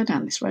really want to go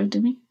down this road,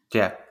 did we?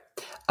 Yeah.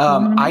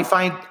 I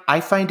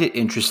find it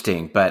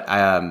interesting, but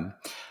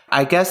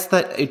I guess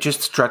that it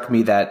just struck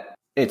me that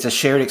it's a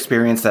shared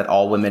experience that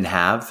all women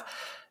have.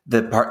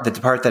 The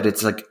part that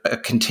it's like a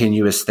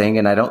continuous thing,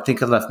 and I don't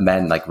think enough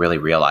men like really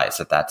realize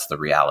that that's the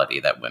reality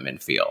that women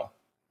feel,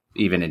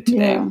 even in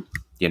today.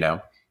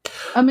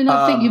 I mean,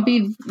 I think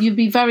you'd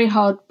be very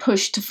hard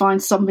pushed to find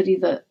somebody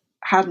that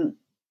hadn't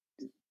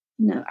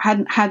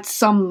had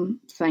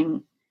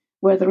something,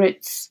 whether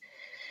it's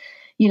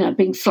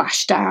being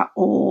flashed at,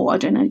 or I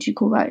don't know. Do you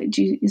call that?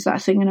 Is that a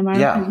thing in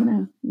America?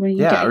 Yeah. Where you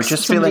get or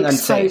just feeling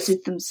unsafe.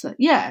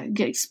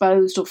 Get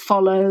exposed or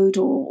followed,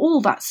 or all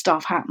that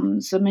stuff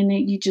happens. I mean,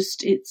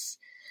 it's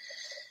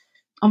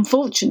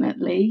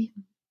unfortunately,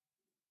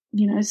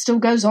 it still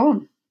goes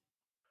on.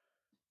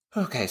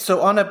 Okay,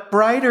 so on a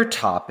brighter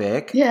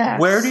topic,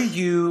 yes.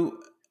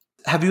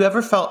 Have you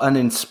ever felt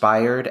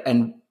uninspired,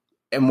 and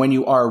when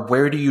you are,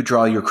 where do you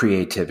draw your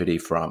creativity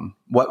from?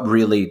 What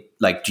really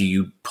do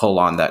you pull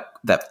on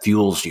that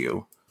fuels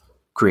you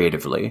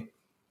creatively?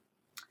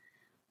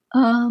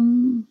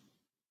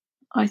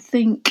 I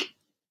think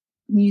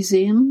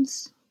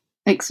museums,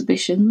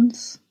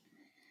 exhibitions,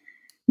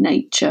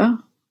 nature,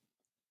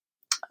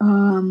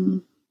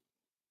 being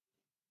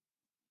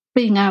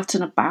out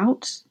and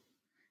about,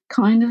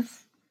 kind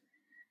of.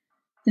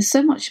 There's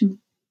so much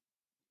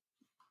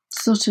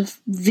sort of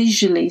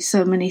visually,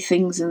 so many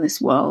things in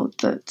this world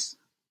that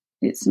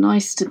it's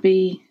nice to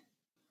be,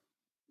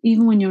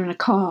 even when you're in a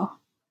car,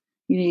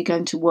 you're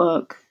going to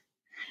work.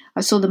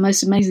 I saw the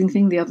most amazing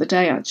thing the other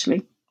day,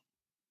 actually.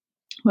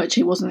 Well,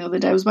 actually, it wasn't the other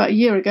day. It was about a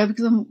year ago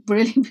because I've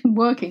really been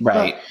working.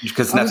 Right,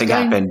 because nothing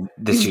happened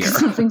this year.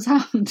 Nothing's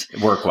happened.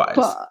 Work-wise.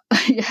 But,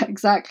 yeah,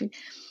 exactly.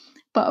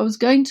 But I was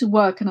going to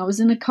work and I was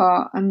in a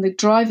car and the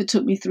driver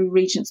took me through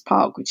Regent's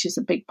Park, which is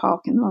a big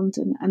park in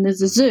London. And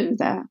there's a zoo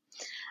there.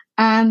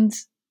 And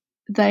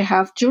they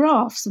have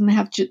giraffes and they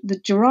have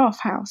the giraffe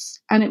house.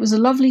 And it was a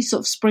lovely sort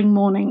of spring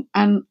morning.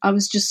 And I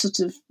was just sort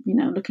of,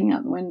 looking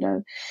out the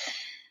window.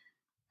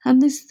 And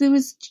there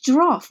was a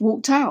giraffe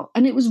walked out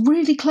and it was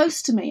really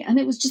close to me. And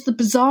it was just the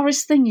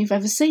bizarrest thing you've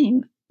ever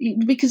seen.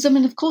 Because,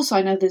 of course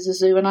I know there's a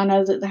zoo and I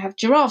know that they have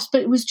giraffes,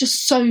 but it was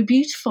just so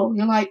beautiful.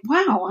 You're like,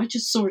 wow, I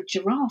just saw a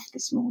giraffe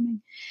this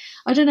morning.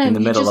 I don't know. In the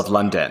middle of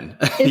London.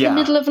 In the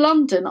middle of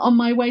London on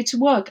my way to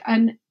work.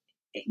 And,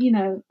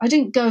 I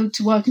didn't go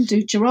to work and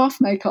do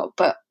giraffe makeup,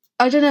 but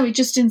I don't know, it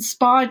just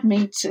inspired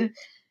me to,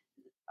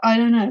 I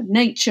don't know,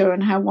 nature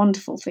and how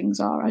wonderful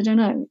things are. I don't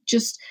know.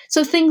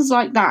 So things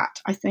like that,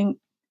 I think,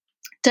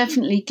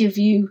 definitely give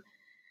you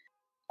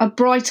a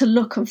brighter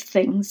look of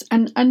things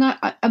and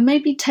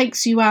maybe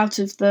takes you out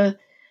of the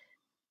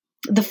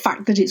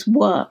fact that it's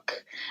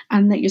work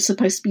and that you're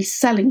supposed to be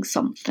selling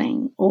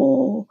something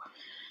or,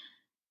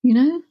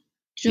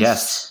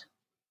 yes.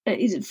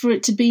 For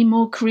it to be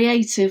more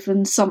creative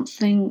and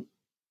something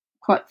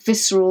quite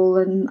visceral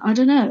and I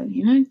don't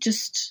know,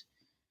 just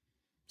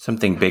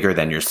something bigger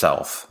than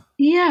yourself.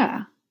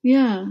 Yeah.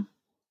 And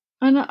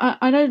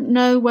I don't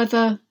know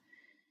whether,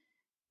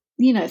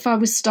 if I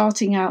was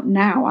starting out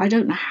now, I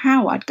don't know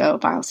how I'd go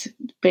about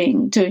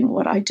doing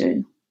what I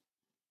do.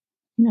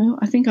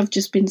 I think I've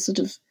just been sort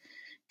of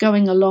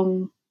going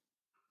along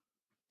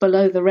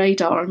below the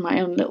radar in my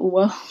own little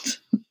world.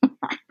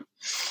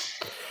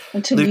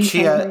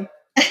 Lucia,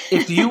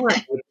 if you were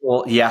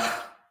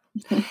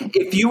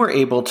if you were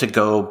able to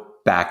go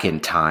back in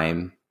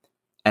time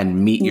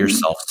and meet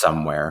yourself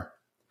somewhere,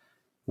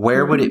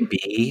 where would it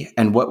be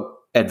and what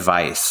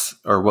advice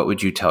or what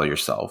would you tell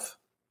yourself?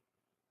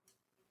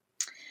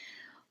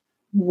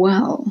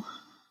 Well,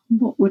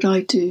 what would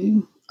I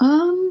do?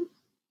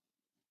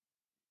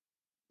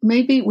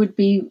 Maybe it would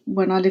be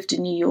when I lived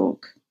in New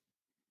York.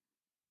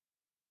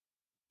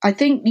 I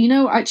think,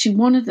 actually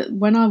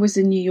when I was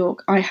in New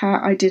York,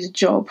 I did a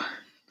job.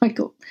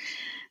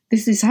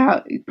 This is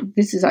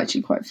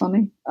actually quite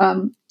funny.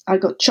 I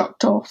got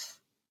chucked off.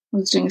 I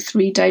was doing a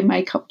 3-day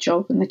makeup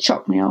job and they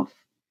chucked me off.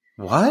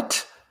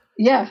 What?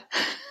 Yeah.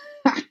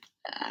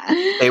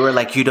 They were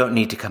like, you don't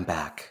need to come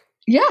back.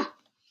 Yeah.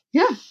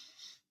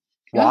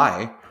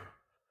 Why?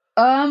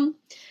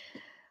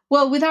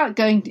 Well, without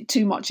going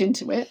too much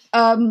into it,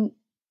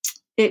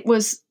 it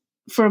was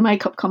for a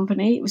makeup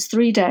company. It was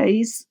 3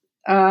 days.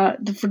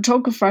 The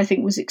photographer, I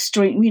think, was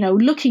extreme.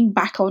 Looking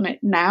back on it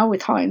now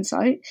with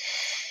hindsight,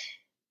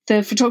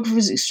 the photographer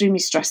was extremely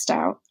stressed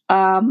out.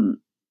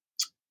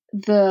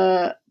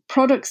 The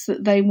products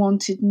that they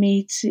wanted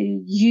me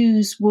to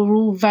use were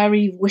all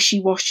very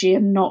wishy-washy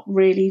and not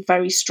really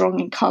very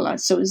strong in colour.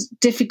 So it was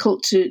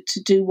difficult to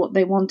do what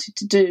they wanted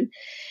to do.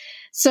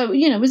 So,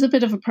 it was a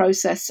bit of a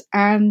process.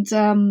 And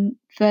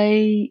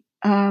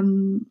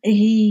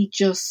he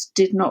just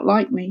did not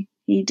like me.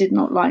 He did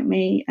not like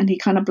me and he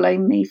kind of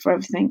blamed me for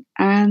everything.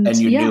 And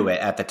you knew it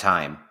at the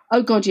time?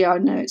 Oh, God, yeah, I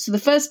knew it. So the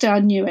first day I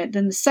knew it.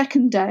 Then the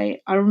second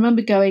day, I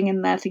remember going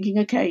in there thinking,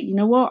 okay, you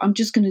know what? I'm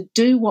just going to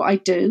do what I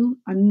do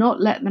and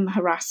not let them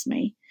harass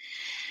me.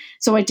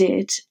 So I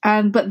did.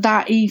 But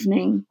that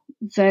evening,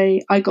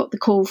 I got the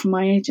call from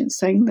my agent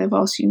saying they've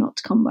asked you not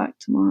to come back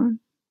tomorrow.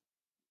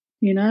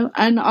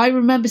 And I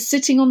remember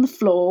sitting on the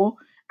floor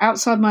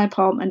outside my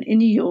apartment in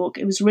New York.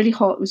 It was really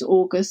hot. It was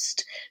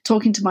August,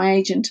 talking to my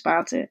agent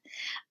about it.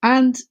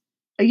 And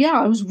yeah,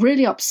 I was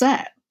really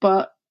upset,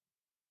 but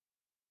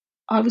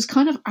I was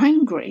kind of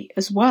angry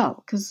as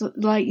well. Because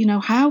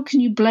how can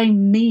you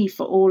blame me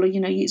for all of,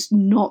 it's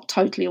not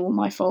totally all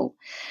my fault.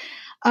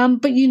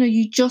 But,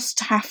 you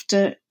just have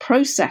to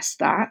process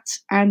that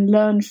and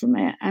learn from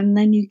it. And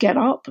then you get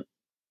up,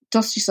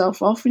 dust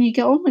yourself off and you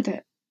get on with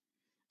it.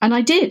 And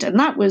I did. And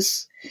that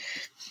was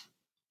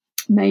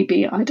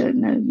maybe, I don't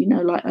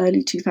know, like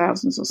early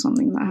 2000s or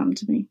something that happened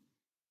to me.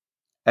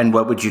 And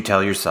what would you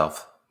tell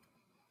yourself?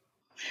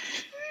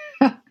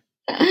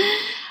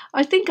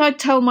 I think I'd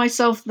tell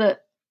myself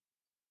that,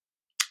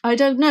 I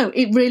don't know,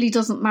 it really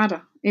doesn't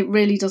matter. It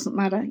really doesn't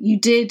matter. You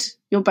did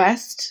your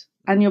best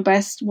and your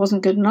best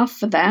wasn't good enough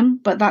for them,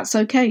 but that's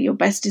okay. Your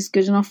best is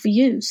good enough for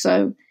you.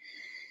 So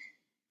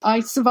I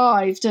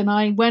survived and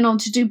I went on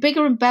to do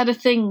bigger and better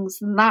things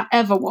than that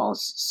ever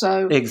was.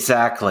 So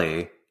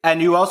exactly.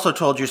 And you also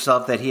told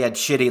yourself that he had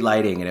shitty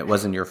lighting and it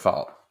wasn't your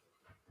fault.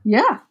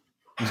 Yeah,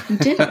 he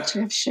did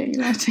actually have shitty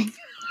lighting.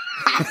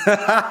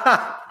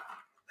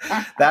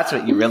 That's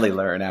what you really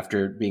learn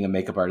after being a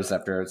makeup artist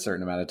after a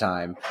certain amount of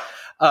time.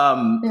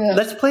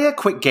 Let's play a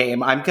quick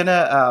game. I'm going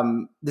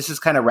to, this is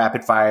kind of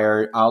rapid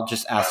fire. I'll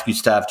just ask you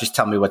stuff. Just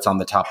tell me what's on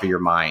the top of your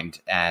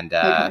mind and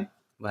okay.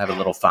 We'll have a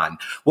little fun.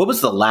 What was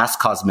the last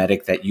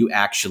cosmetic that you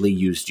actually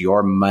used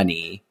your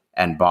money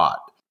and bought?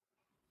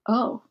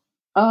 Oh,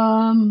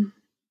 I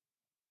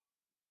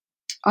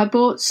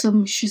bought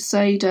some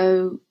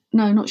Shiseido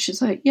No, not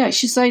Shiseido. Yeah,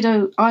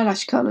 Shiseido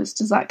eyelash colours.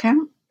 Does that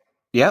count?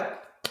 Yep.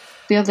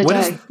 The other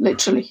day,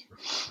 literally.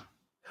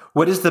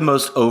 What is the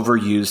most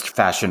overused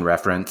fashion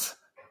reference?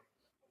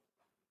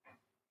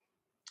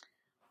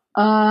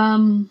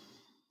 Oh,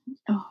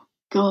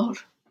 God.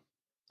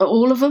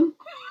 All of them?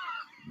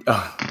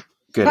 Oh,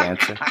 good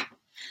answer.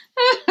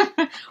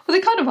 Well,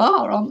 they kind of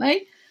are, aren't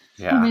they?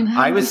 Yeah. I mean,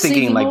 I was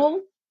thinking, like,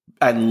 all?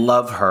 I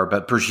love her,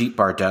 but Brigitte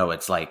Bardot,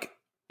 it's like,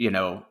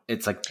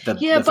 it's like the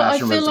but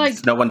fashion I feel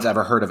reference no one's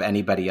ever heard of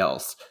anybody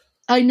else.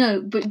 I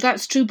know, but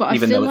that's true. But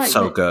even I feel though it's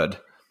so good.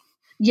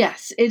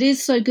 Yes, it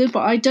is so good,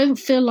 but I don't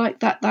feel like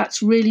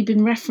that's really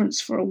been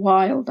referenced for a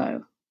while,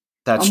 though.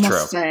 That's true. I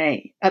must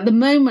say. At the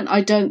moment,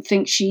 I don't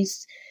think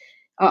she's...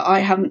 I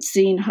haven't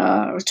seen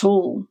her at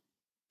all.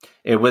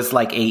 It was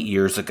like 8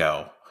 years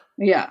ago.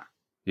 Yeah.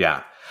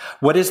 Yeah.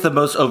 What is the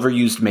most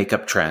overused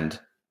makeup trend?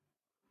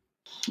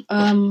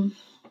 Oh,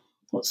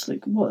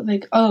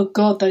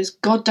 God, those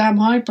goddamn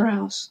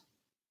eyebrows.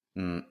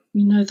 Mm.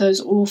 You know,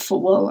 those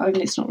awful... Well, I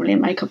mean, it's not really a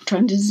makeup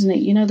trend, isn't it?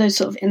 You know those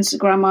sort of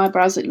Instagram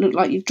eyebrows that look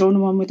like you've drawn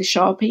them on with a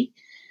Sharpie?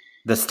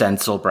 The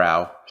stencil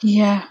brow.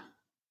 Yeah.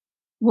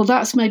 Well,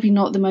 that's maybe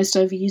not the most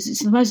overused.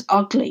 It's the most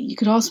ugly. You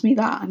could ask me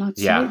that, and I'd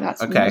say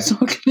that's the most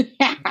ugly.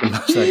 The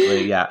most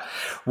ugly, yeah.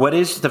 What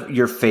is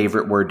your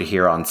favorite word to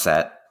hear on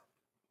set?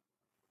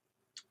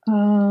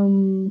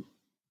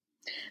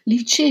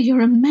 Lucia,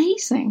 you're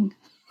amazing.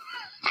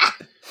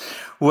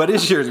 What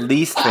is your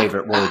least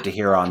favorite word to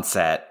hear on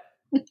set?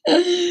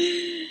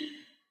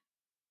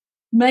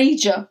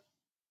 Major.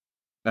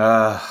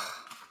 Yeah.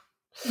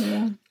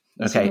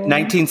 Okay,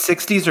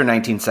 1960s or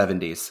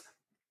 1970s?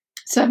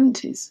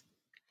 70s.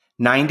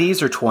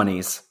 90s or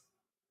 20s?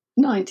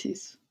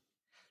 90s.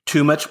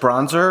 Too much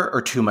bronzer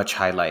or too much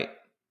highlight?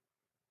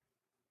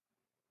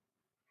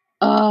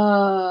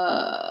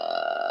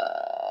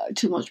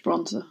 Too much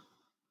bronzer.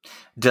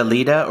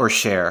 Delita or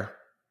Cher?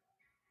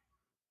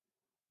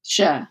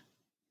 Cher.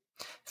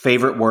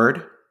 Favorite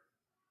word?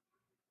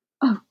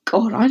 Oh,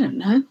 God, I don't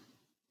know.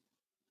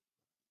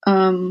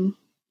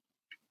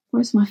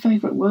 Where's my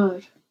favorite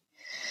word?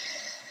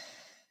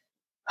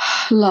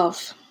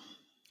 Love.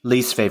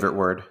 Least favorite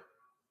word?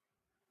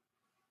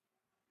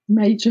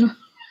 Major.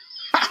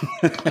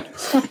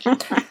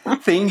 The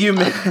thing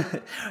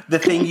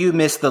you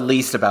miss the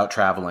least about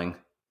traveling?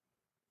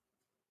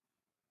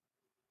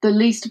 The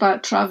least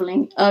about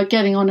traveling?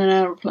 Getting on an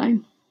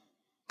aeroplane.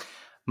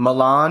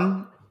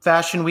 Milan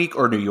Fashion Week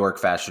or New York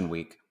Fashion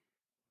Week?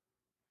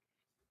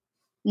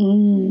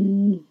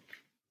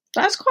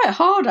 That's quite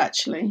hard,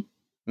 actually.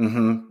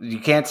 Mm-hmm. You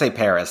can't say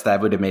Paris.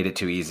 That would have made it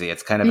too easy.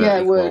 It's kind of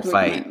an equal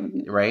fight,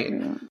 right?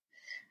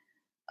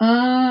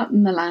 Yeah.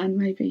 Milan,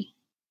 maybe.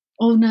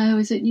 Oh, no,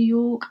 is it New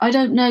York? I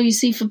don't know. You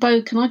see, for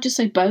both, can I just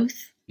say both?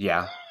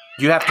 Yeah.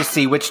 You have to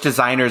see which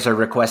designers are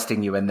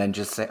requesting you and then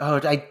just say,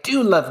 oh, I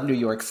do love New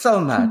York so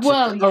much.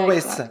 Well, yeah,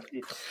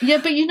 exactly. Yeah,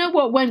 but you know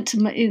what went to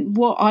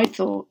what I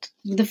thought?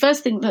 The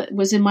first thing that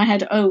was in my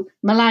head,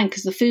 Milan,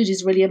 because the food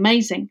is really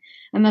amazing.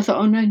 And I thought,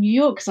 oh, no, New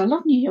York, because I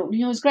love New York. New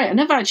York's great. I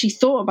never actually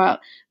thought about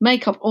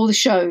makeup or the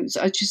shows.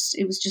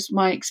 It was just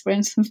my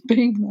experience of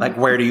being there. Like,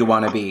 where do you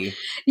want to be?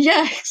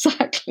 Yeah,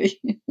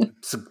 exactly.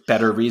 It's a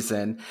better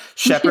reason.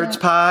 Shepherd's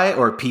pie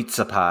or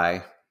pizza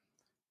pie?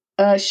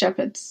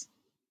 Shepherd's.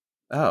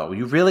 Oh,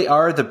 you really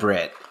are the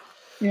Brit.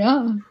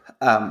 Yeah.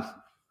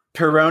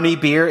 Peroni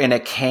beer in a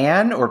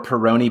can or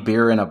Peroni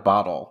beer in a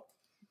bottle?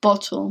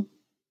 Bottle.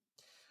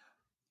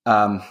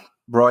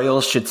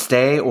 Royals should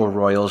stay or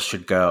Royals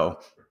should go?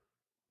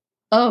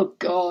 Oh,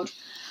 God.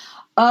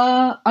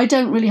 I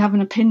don't really have an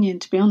opinion,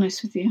 to be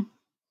honest with you.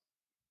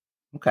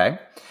 Okay.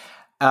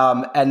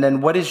 And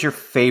then what is your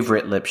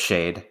favorite lip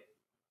shade?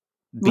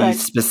 Be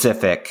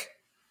specific.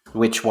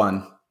 Which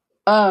one?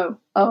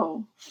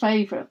 Oh,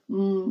 favorite.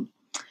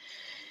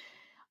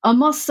 I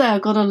must say I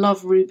gotta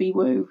love Ruby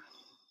Woo.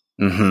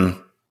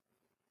 Mm-hmm.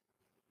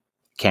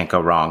 Can't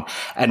go wrong.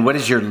 And what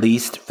is your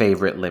least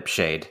favorite lip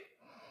shade?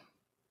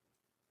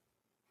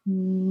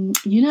 You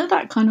know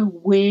that kind of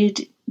weird,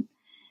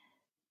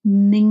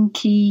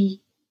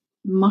 minky,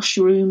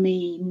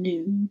 mushroomy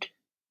nude?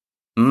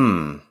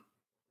 You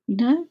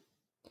know?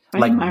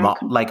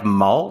 Like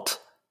malt?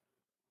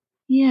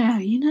 Yeah,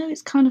 you know,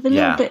 it's kind of a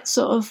little bit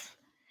sort of,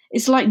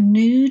 it's like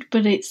nude,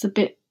 but it's a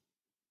bit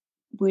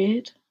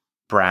weird.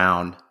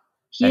 Brown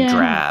and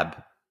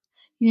drab.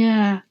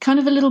 Yeah, kind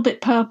of a little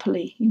bit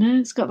purpley, you know?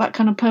 It's got that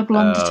kind of purple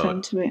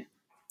undertone to it.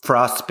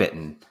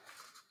 Frostbitten.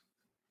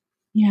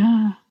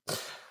 Yeah.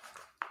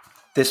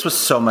 This was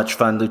so much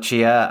fun,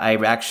 Lucia. I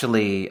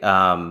actually,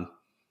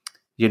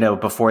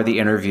 before the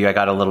interview, I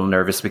got a little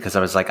nervous because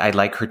I was like, I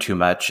like her too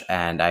much.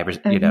 And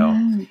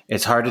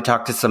it's hard to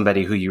talk to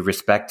somebody who you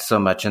respect so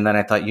much. And then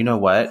I thought, you know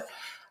what?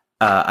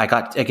 I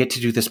get to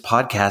do this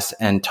podcast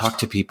and talk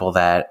to people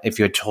that if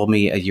you had told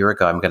me a year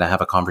ago I'm going to have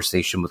a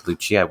conversation with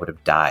Lucia, I would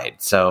have died.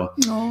 So,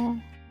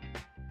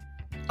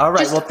 all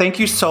right. Well, thank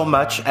you so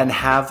much and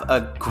have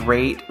a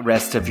great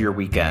rest of your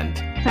weekend.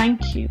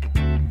 Thank you.